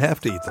she didn't have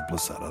to eat the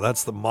placenta.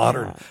 That's the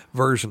modern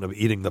version of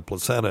eating the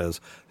placenta,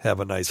 is have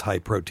a nice high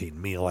protein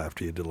meal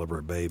after you deliver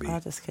a baby. I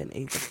just couldn't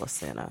eat the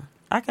placenta.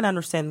 I can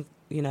understand,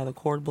 the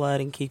cord blood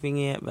and keeping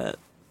it, but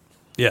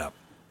yeah,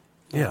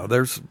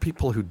 there's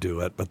people who do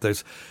it, but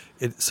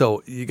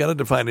so you got to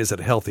define, is it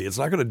healthy? It's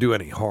not going to do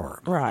any harm,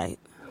 right?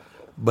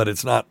 But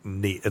it's not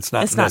It's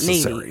not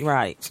necessary, needy,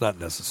 right? It's not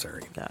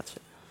necessary. Gotcha.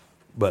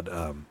 But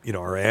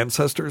our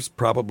ancestors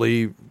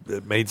probably,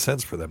 it made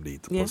sense for them to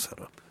eat the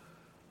placenta.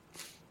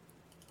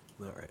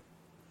 All right,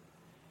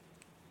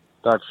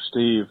 Dr.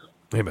 Steve.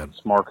 Hey, man.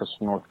 It's Marcus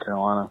from North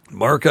Carolina.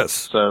 Marcus.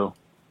 So,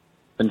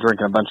 been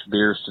drinking a bunch of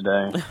beers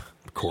today.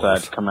 Of course.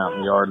 Decided to come out in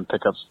the yard and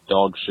pick up some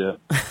dog shit.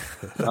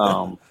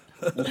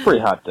 It's a pretty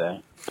hot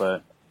day,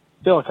 but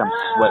I feel like I'm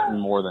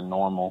sweating more than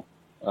normal.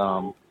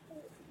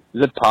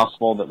 Is it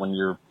possible that when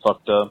you're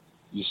fucked up,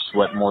 you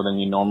sweat more than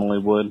you normally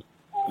would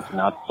if you're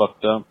not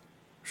fucked up?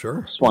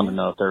 Sure. Just wanted to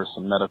know if there's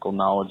some medical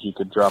knowledge you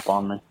could drop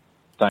on me.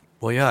 Thanks.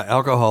 Well, yeah,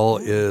 alcohol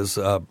is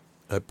a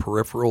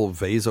peripheral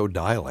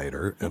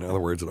vasodilator. In other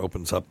words, it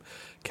opens up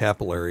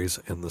capillaries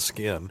in the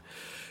skin,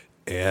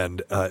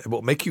 and it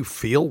will make you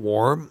feel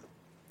warm,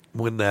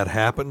 when that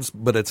happens,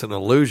 but it's an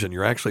illusion.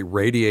 You're actually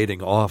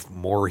radiating off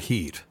more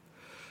heat.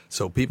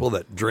 So people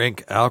that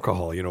drink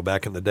alcohol,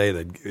 back in the day,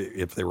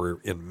 if they were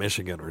in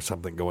Michigan or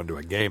something going to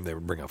a game, they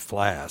would bring a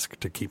flask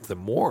to keep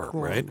them warm,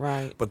 right?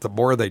 Right. But the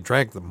more they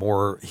drank, the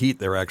more heat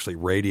they're actually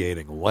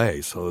radiating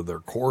away. So their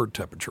core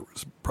temperature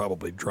was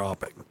probably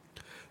dropping.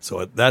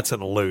 So that's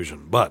an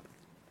illusion. But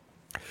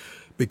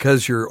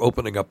because you're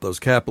opening up those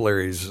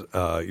capillaries,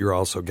 you're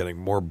also getting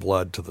more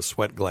blood to the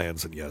sweat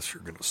glands, and yes,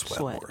 you're going to sweat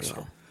more. Yeah.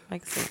 So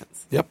Makes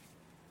sense. Yep.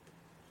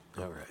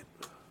 All right.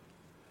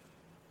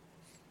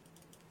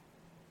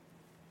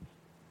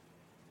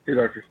 Hey,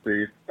 Dr.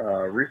 Steve.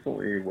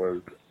 Recently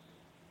was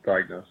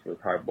diagnosed with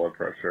high blood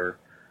pressure.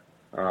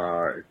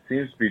 It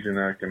seems to be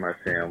genetic in my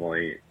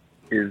family.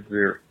 Is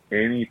there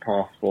any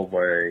possible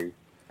way,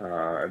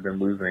 I've been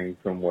losing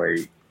some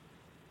weight,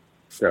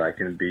 that I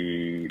can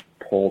be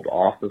pulled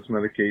off this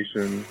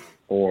medication,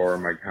 or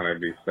am I kind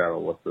of be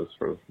saddled with this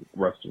for the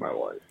rest of my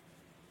life?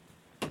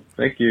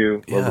 Thank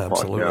you. Love the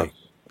absolutely. podcast.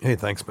 Hey,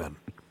 thanks,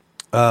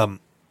 man.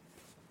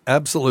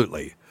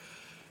 Absolutely.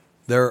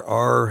 There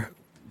are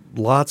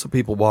lots of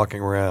people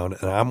walking around,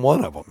 and I'm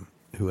one of them,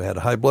 who had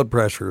high blood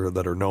pressure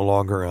that are no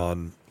longer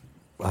on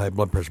high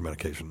blood pressure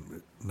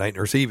medication. Night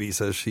Nurse Evie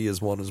says she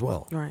is one as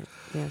well. Right,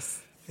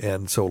 yes.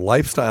 And so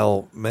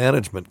lifestyle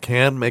management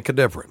can make a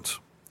difference.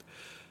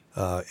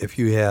 If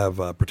you have,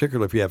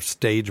 particularly if you have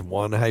stage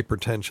 1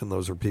 hypertension,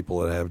 those are people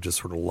that have just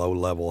sort of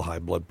low-level high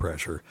blood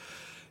pressure.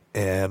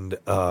 And,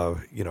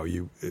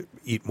 you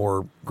eat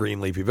more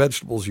green leafy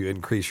vegetables, you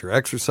increase your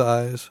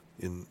exercise.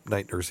 In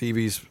Night Nurse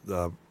Evie's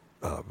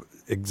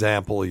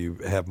example, you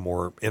have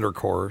more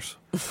intercourse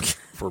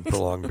for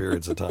prolonged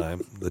periods of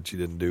time that you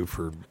didn't do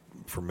for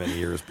many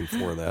years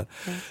before that.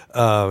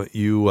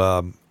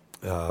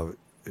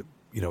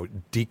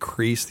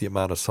 Decrease the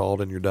amount of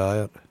salt in your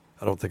diet.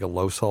 I don't think a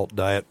low-salt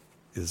diet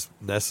is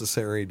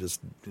necessary.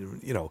 Just,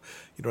 you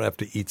don't have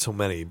to eat so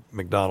many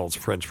McDonald's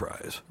French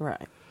fries.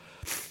 Right.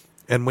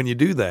 And when you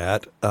do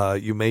that,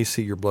 you may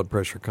see your blood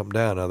pressure come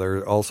down. Now, there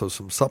are also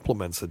some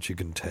supplements that you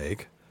can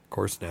take. Of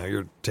course, now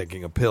you're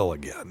taking a pill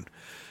again.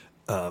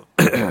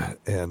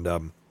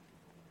 And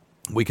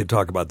we could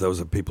talk about those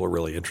if people are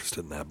really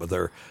interested in that. But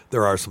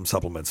there are some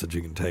supplements that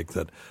you can take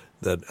that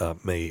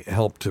may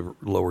help to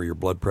lower your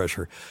blood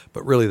pressure.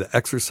 But really, the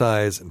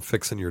exercise and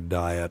fixing your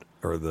diet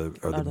are the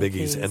biggies,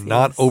 keys, and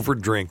not yes. over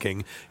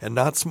drinking and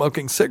not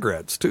smoking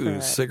cigarettes too.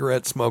 Correct.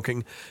 Cigarette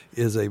smoking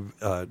is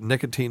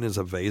nicotine is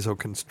a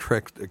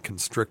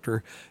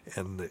vasoconstrictor,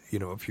 and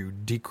if you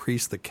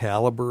decrease the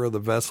caliber of the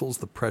vessels,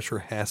 the pressure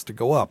has to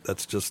go up.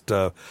 That's just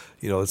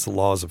it's the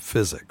laws of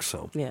physics.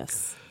 So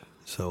yes.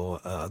 So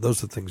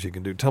those are the things you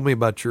can do. Tell me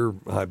about your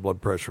high blood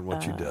pressure and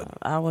what you did.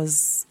 I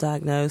was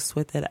diagnosed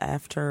with it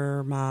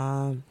after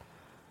my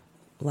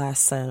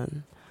last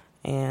son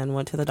and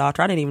went to the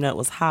doctor. I didn't even know it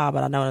was high,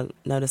 but I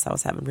noticed I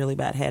was having really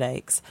bad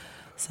headaches.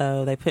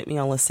 So they put me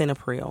on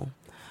lisinopril.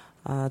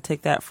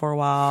 Took that for a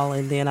while,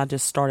 and then I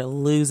just started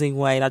losing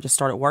weight. I just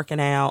started working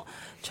out,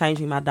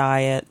 changing my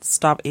diet,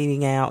 stopped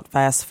eating out,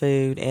 fast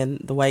food, and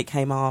the weight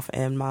came off,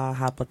 and my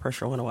high blood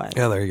pressure went away.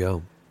 Yeah, there you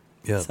go.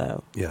 Yeah.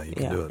 So, you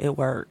can do it. It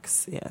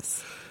works,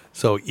 yes.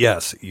 So,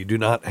 yes, you do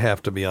not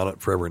have to be on it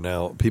forever.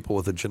 Now, people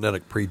with a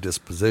genetic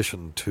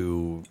predisposition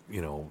to,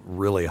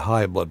 really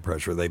high blood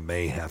pressure, they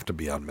may have to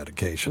be on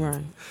medication.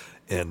 Right.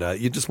 And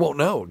you just won't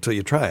know until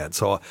you try it.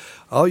 So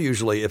I'll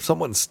usually, if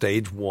someone's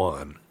stage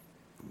 1,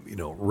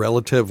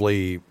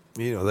 relatively,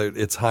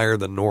 it's higher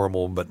than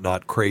normal, but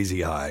not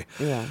crazy high.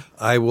 Yeah.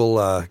 I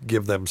will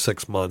give them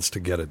 6 months to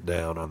get it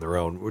down on their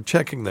own. We're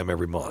checking them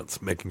every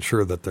month, making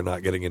sure that they're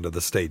not getting into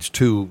the stage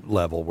 2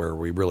 level where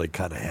we really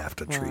kind of have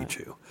to treat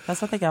you. I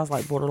think I was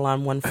like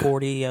borderline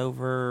 140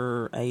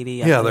 over 80.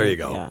 Yeah, there you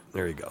go. Yeah.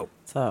 There you go.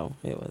 So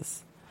it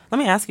was. Let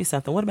me ask you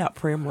something. What about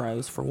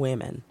Primrose for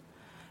women?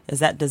 Does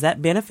that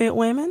benefit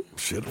women?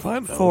 Should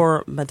find out.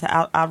 For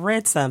I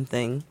read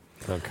something.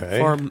 Okay.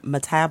 For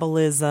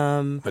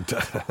metabolism. What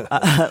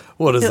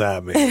does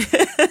that mean?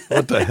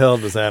 What the hell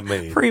does that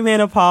mean?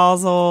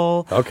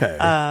 Premenopausal. Okay.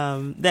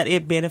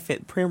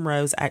 That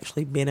Primrose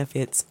actually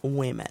benefits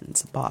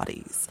women's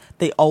bodies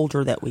the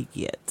older that we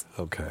get.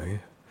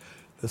 Okay.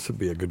 This would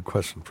be a good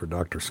question for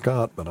Dr.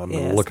 Scott, but I'm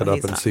going to Yes, look it but up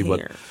he's and not see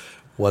here.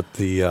 what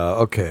the,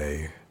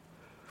 okay.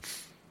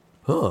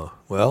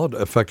 Well,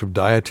 effective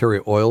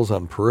dietary oils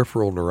on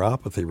peripheral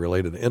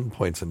neuropathy-related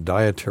endpoints in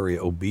dietary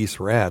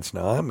obese rats.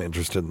 Now, I'm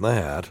interested in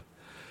that.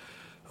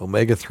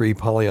 Omega-3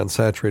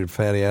 polyunsaturated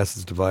fatty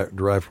acids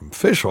derived from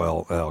fish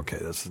oil. Okay,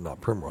 this is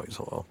not primrose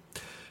oil.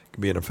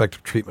 Can be an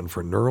effective treatment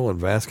for neural and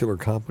vascular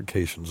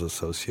complications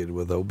associated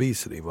with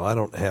obesity. Well, I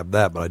don't have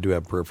that, but I do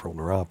have peripheral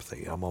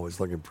neuropathy. I'm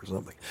always looking for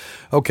something.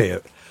 Okay.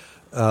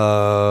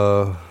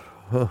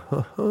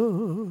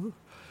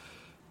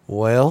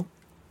 Well,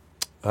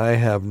 I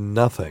have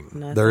nothing.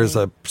 There is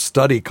a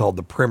study called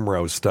the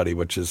Primrose Study,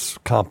 which is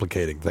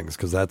complicating things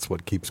because that's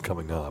what keeps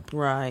coming up.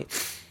 Right.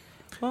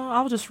 Well,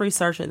 I'll just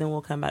research it and then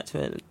we'll come back to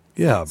it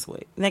Yeah. next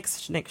week.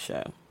 Next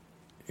show.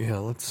 Yeah,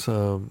 let's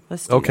do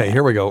okay, that.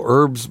 here we go.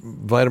 Herbs,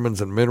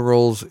 vitamins, and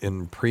minerals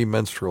in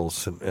premenstrual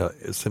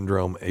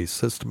syndrome, a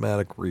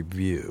systematic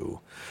review.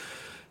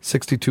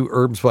 62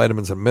 herbs,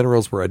 vitamins, and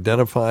minerals were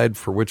identified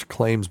for which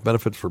claims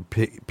benefits for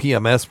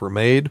PMS were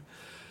made,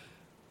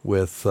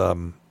 with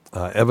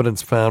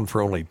evidence found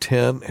for only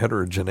 10.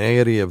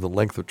 Heterogeneity of the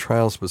length of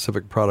trial,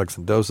 specific products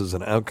and doses,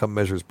 and outcome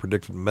measures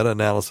predicted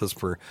meta-analysis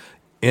for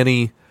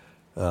any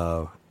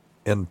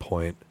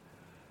endpoint.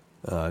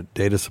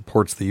 Data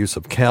supports the use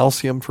of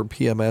calcium for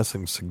PMS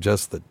and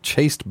suggests that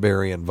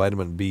chasteberry and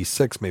vitamin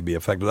B6 may be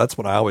effective. That's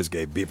what I always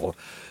gave people,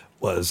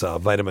 was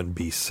vitamin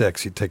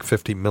B6. You take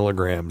 50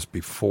 milligrams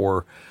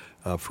before,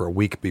 for a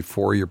week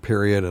before your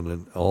period, and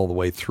then all the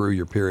way through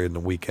your period and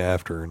a week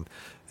after. And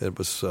it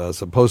was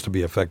supposed to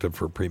be effective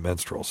for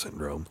premenstrual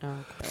syndrome.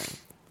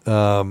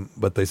 Okay.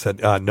 But they said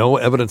no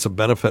evidence of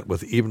benefit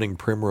with evening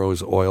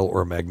primrose oil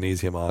or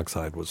magnesium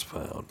oxide was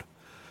found.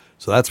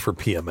 So that's for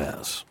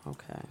PMS.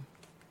 Okay.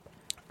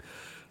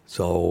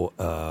 So,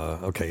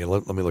 okay,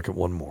 let me look at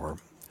one more.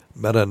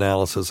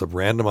 Meta-analysis of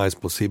randomized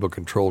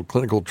placebo-controlled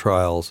clinical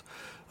trials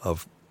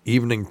of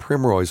evening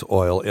primrose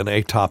oil in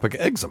atopic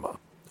eczema.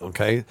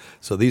 Okay,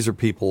 so these are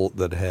people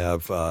that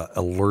have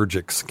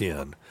allergic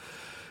skin.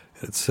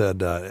 It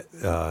said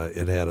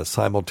it had a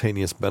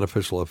simultaneous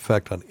beneficial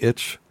effect on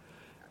itch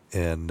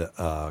and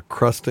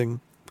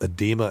crusting,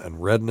 edema,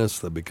 and redness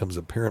that becomes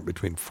apparent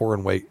between 4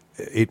 and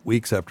 8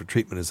 weeks after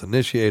treatment is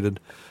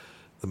initiated.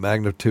 The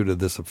magnitude of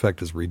this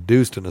effect is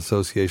reduced in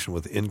association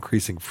with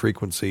increasing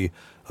frequency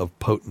of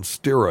potent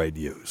steroid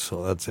use.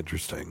 So that's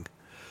interesting.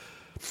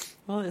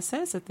 Well, it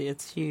says that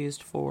it's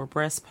used for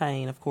breast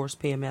pain, of course,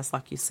 PMS,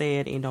 like you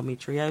said,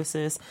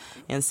 endometriosis,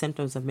 and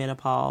symptoms of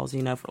menopause,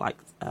 for like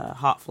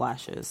hot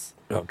flashes.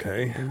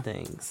 Okay. And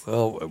things.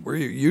 Well,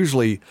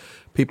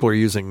 people are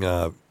using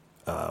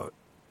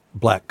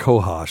black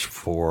cohosh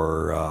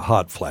for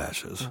hot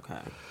flashes.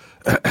 Okay.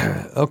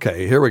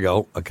 Okay, here we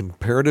go. A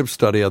comparative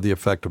study of the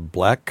effect of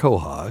black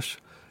cohosh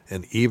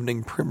and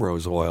evening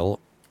primrose oil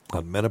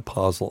on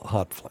menopausal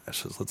hot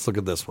flashes. Let's look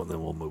at this one,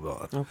 then we'll move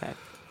on. Okay.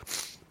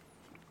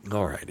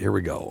 All right, here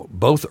we go.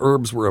 Both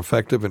herbs were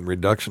effective in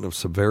reduction of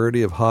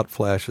severity of hot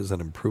flashes and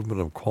improvement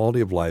of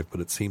quality of life,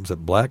 but it seems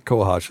that black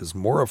cohosh is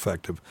more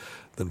effective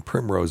than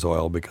primrose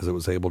oil because it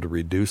was able to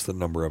reduce the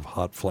number of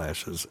hot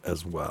flashes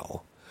as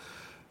well.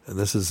 And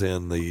this is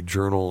in the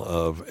Journal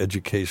of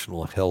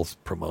Educational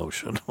Health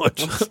Promotion,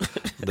 which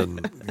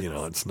doesn't,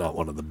 it's not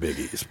one of the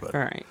biggies. But,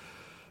 right.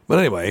 But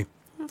anyway,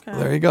 okay.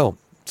 There you go.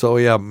 So,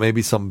 yeah,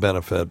 maybe some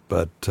benefit,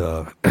 but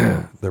there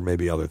may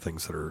be other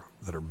things that are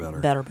better.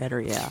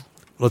 Better, yeah.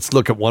 Let's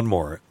look at one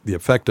more. The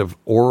effect of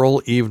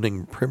oral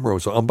evening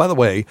primrose oil. And by the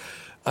way,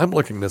 I'm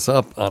looking this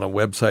up on a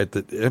website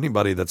that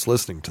anybody that's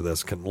listening to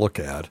this can look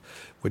at,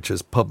 which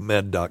is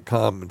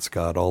PubMed.com. It's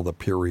got all the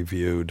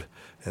peer-reviewed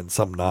and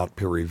some not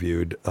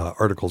peer-reviewed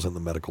articles in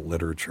the medical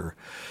literature.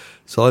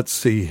 So let's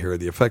see here.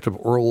 The effect of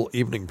oral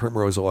evening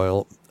primrose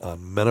oil on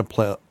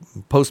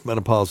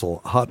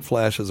postmenopausal hot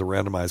flashes, a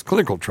randomized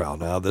clinical trial.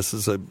 Now, this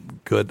is a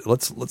good,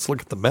 let's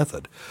look at the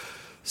method.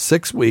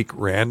 6-week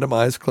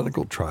randomized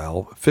clinical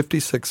trial,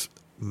 56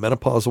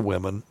 menopausal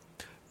women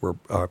were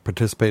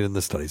participating in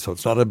this study. So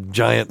it's not a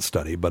giant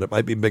study, but it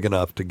might be big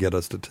enough to get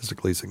a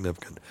statistically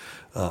significant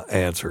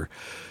answer.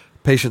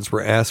 Patients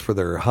were asked for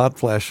their hot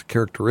flash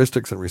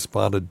characteristics and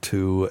responded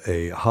to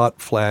a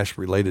hot flash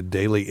related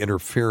daily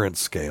interference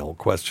scale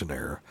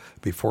questionnaire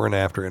before and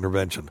after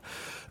intervention.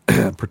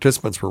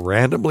 Participants were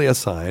randomly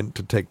assigned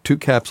to take 2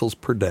 capsules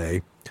per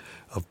day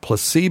of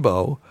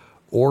placebo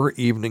or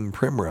evening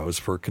primrose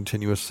for a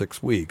continuous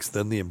 6 weeks.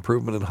 Then the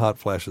improvement in hot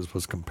flashes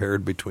was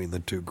compared between the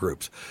 2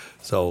 groups.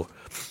 So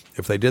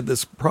if they did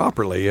this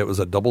properly, it was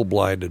a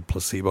double-blinded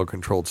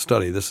placebo-controlled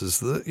study. This is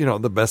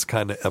the best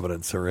kind of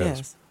evidence there is.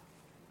 Yes.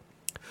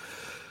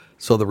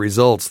 So the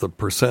results, the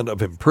percent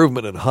of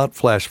improvement in hot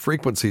flash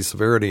frequency,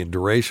 severity, and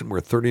duration were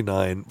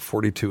 39,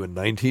 42, and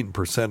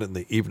 19% in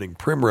the evening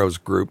primrose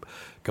group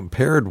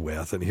compared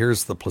with, and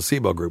here's the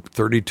placebo group,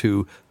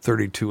 32,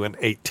 32, and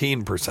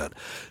 18%.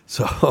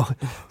 So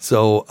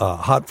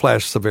hot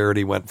flash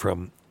severity went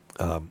from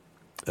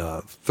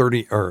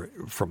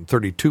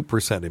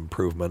 32%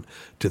 improvement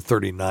to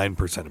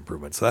 39%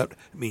 improvement. So that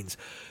means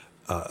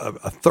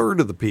a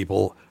third of the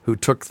people who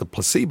took the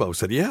placebo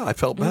said, "Yeah, I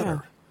felt better."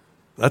 Yeah.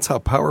 That's how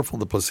powerful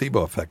the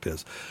placebo effect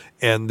is.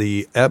 And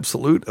the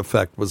absolute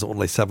effect was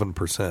only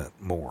 7%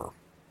 more.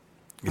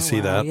 You see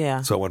that?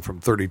 Yeah. So it went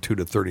from 32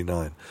 to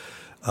 39.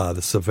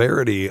 The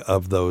severity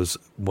of those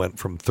went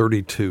from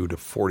 32 to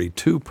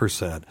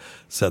 42%,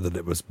 said that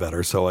it was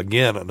better. So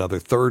again, another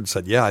third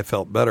said, yeah, I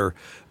felt better.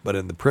 But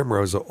in the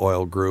primrose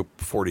oil group,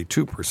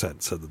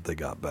 42% said that they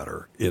got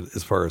better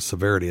as far as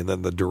severity. And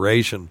then the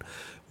duration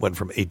went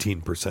from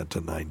 18%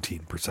 to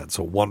 19%.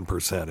 So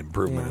 1%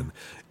 improvement, and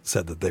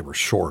said that they were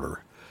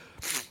shorter.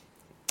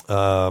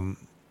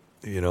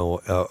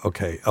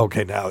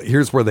 Okay. Now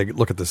here's where they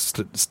look at the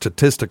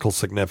statistical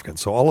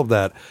significance. So all of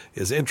that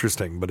is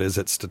interesting, but is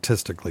it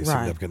statistically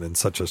significant in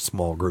such a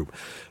small group?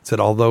 It said,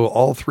 although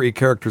all three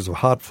characters of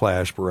Hot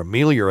Flash were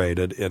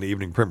ameliorated in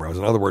Evening Primrose,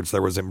 in other words,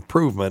 there was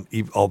improvement,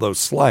 although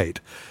slight,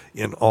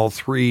 in all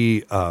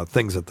three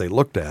things that they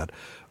looked at.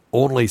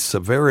 Only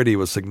severity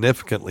was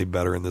significantly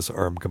better in this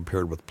arm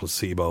compared with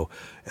placebo,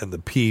 and the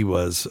P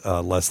was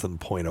less than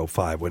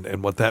 0.05.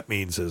 And what that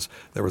means is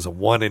there was a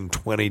 1 in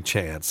 20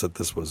 chance that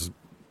this was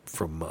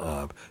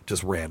from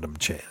just random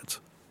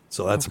chance.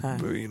 So that's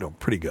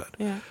pretty good.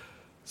 Yeah.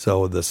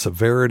 So the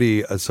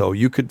severity. So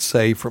you could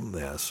say from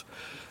this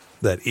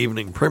that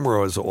Evening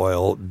Primrose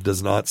oil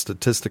does not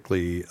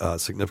statistically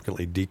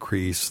significantly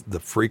decrease the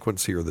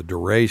frequency or the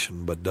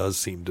duration, but does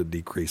seem to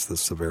decrease the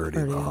severity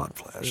of the hot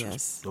flashes.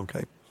 Yes.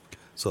 Okay.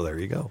 So there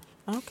you go.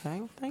 Okay,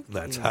 well, thank you.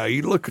 That's how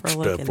you look at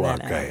stuff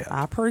like that.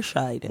 I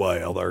appreciate it.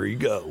 Well, there you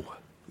go.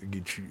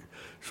 Get you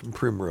some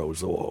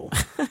Primrose oil.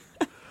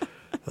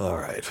 All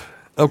right.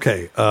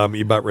 Okay.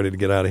 You about ready to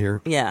get out of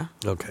here? Yeah.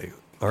 Okay.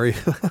 Are you?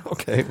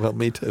 Okay. Well,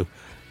 me too.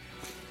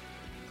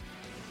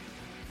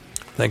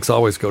 Thanks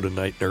always go to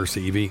Night Nurse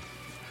Evie.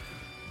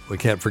 We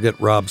can't forget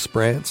Rob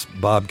Sprance,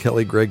 Bob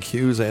Kelly, Greg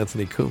Hughes,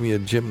 Anthony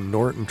Cumia, Jim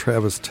Norton,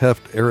 Travis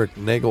Teft, Eric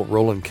Nagel,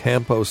 Roland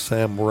Campos,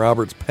 Sam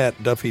Roberts,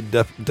 Pat Duffy,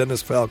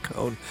 Dennis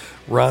Falcone,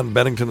 Ron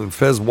Bennington, and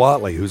Fez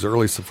Watley, whose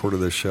early support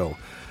of this show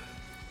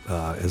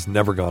has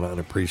never gone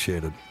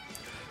unappreciated.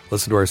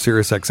 Listen to our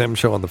SiriusXM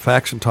show on the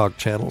Faction Talk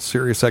channel,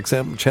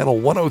 SiriusXM channel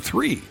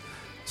 103,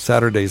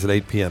 Saturdays at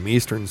 8 p.m.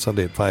 Eastern,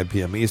 Sunday at 5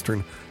 p.m.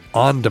 Eastern,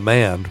 on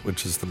demand,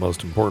 which is the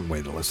most important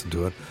way to listen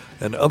to it,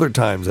 and other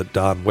times at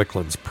Don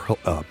Wickland's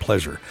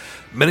pleasure.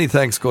 Many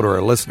thanks go to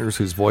our listeners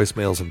whose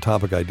voicemails and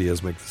topic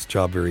ideas make this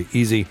job very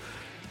easy.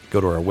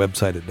 Go to our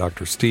website at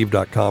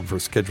drsteve.com for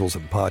schedules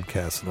and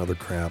podcasts and other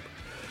crap.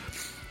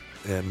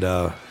 And,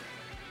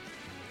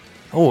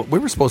 we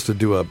were supposed to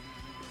do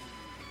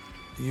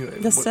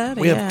the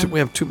study. We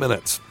have 2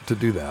 minutes to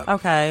do that.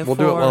 Okay. We'll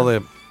do it while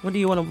they... What do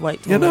you want to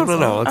wait till? Yeah,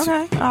 no.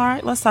 Okay, all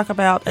right. Let's talk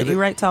about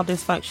erectile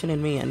dysfunction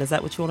in men. Is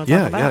that what you want to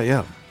talk about?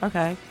 Yeah.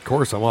 Okay. Of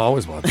course, I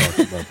always want to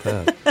talk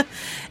about that.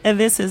 And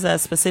this is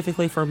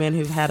specifically for men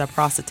who've had a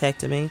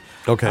prostatectomy.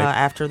 Okay.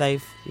 After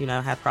they've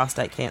had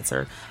prostate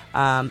cancer.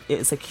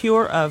 It's a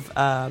cure of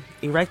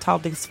erectile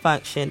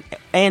dysfunction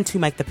and to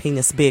make the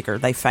penis bigger.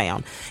 They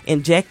found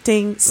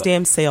injecting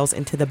stem cells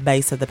into the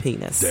base of the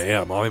penis.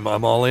 Damn,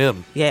 I'm all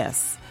in.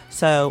 Yes.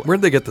 So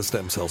where'd they get the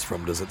stem cells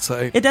from? Does it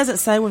say? It doesn't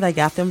say where they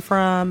got them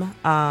from.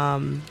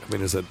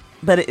 Is it?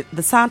 But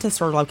the scientists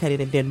are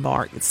located in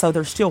Denmark, so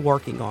they're still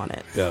working on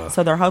it. Yeah.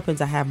 So they're hoping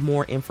to have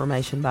more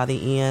information by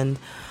the end.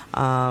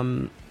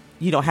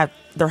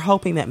 They're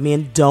hoping that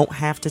men don't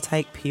have to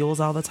take pills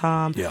all the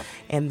time. Yeah.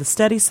 And the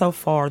study so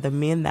far, the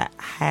men that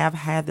have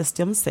had the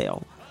stem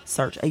cell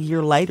search, a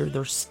year later,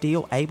 they're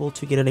still able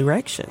to get an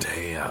erection.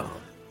 Damn.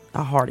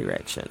 A hard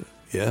erection.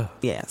 Yeah.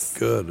 Yes.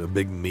 Good. A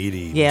big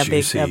meaty,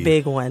 juicy. a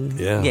big one.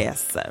 Yeah.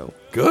 Yes. So.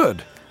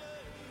 Good.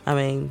 I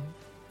mean.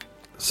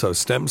 So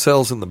stem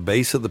cells in the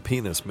base of the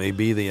penis may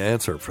be the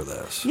answer for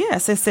this.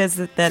 Yes. It says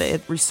that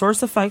it restores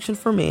the function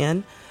for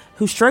men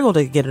who struggle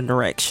to get an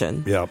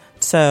erection. Yep.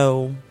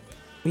 So,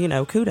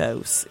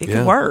 kudos. It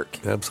can work.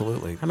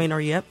 Absolutely. I mean,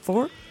 are you up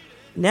for it?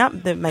 Now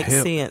that makes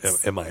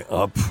sense. Am I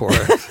up for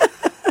it?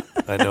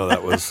 I know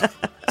that was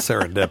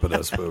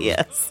serendipitous, but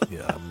yes.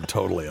 I'm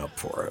totally up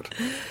for it.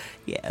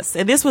 Yes,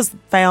 and this was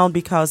found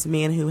because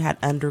men who had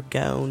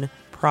undergone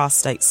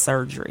prostate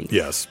surgery.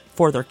 Yes.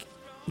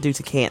 Due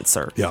to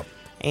cancer. Yeah.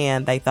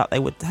 And they thought they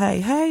would,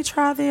 hey,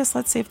 try this.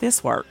 Let's see if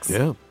this works.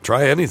 Yeah,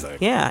 try anything.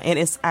 Yeah, and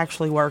it's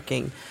actually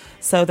working.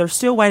 So they're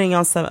still waiting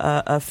on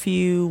a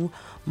few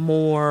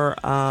more.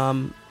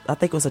 I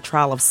think it was a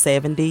trial of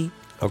 70.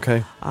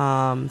 Okay.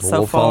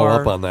 We'll follow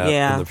up on that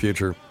in the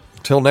future.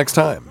 Till next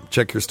time,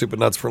 check your stupid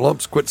nuts for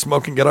lumps, quit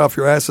smoking, get off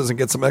your asses, and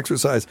get some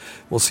exercise.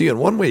 We'll see you in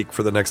 1 week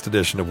for the next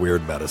edition of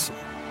Weird Medicine.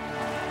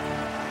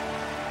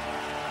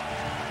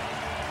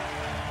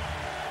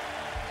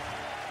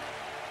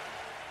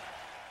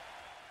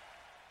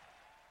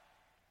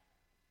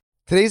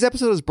 Today's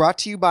episode is brought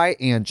to you by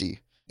Angie.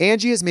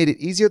 Angie has made it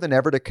easier than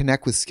ever to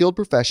connect with skilled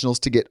professionals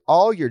to get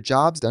all your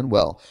jobs done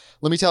well.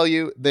 Let me tell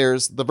you,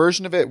 there's the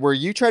version of it where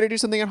you try to do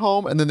something at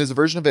home, and then there's a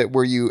version of it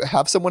where you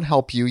have someone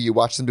help you, you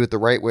watch them do it the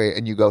right way,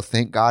 and you go,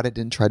 thank God I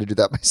didn't try to do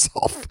that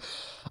myself.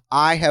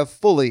 I have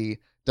fully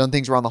done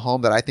things around the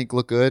home that I think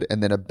look good,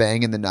 and then a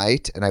bang in the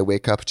night, and I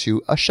wake up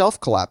to a shelf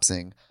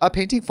collapsing, a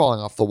painting falling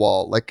off the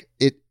wall.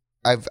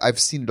 I've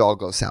seen it all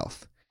go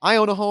south. I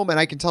own a home, and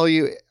I can tell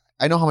you,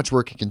 I know how much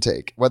work it can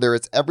take. Whether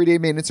it's everyday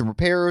maintenance and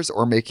repairs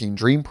or making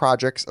dream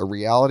projects a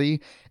reality,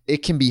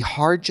 it can be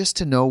hard just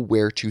to know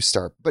where to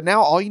start. But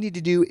now all you need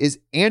to do is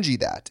Angie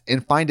that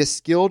and find a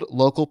skilled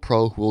local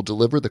pro who will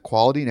deliver the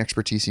quality and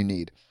expertise you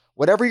need.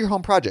 Whatever your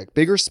home project,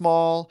 big or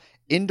small,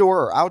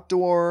 indoor or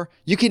outdoor,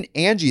 you can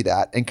Angie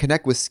that and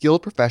connect with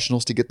skilled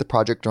professionals to get the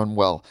project done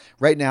well.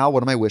 Right now,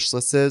 one of my wish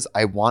lists is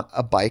I want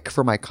a bike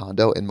for my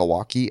condo in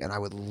Milwaukee, and I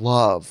would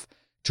love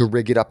to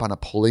rig it up on a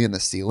pulley in the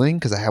ceiling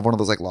because I have one of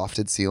those like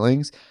lofted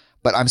ceilings,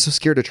 but I'm so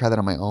scared to try that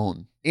on my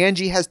own.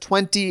 Angie has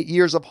 20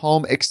 years of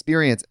home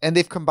experience, and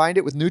they've combined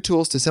it with new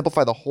tools to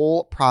simplify the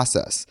whole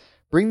process.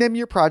 Bring them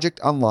your project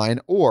online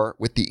or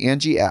with the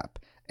Angie app.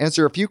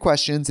 Answer a few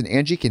questions and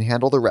Angie can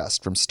handle the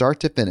rest from start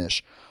to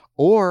finish,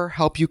 or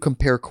help you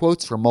compare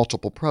quotes from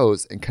multiple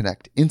pros and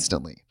connect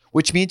instantly,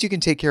 which means you can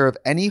take care of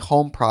any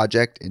home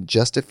project in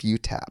just a few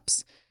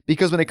taps.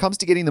 Because when it comes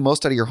to getting the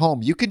most out of your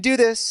home, you can do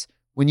this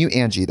when you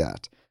Angie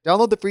that.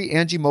 Download the free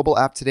Angie mobile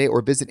app today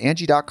or visit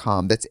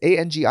Angie.com. That's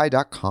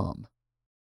ANGI.com.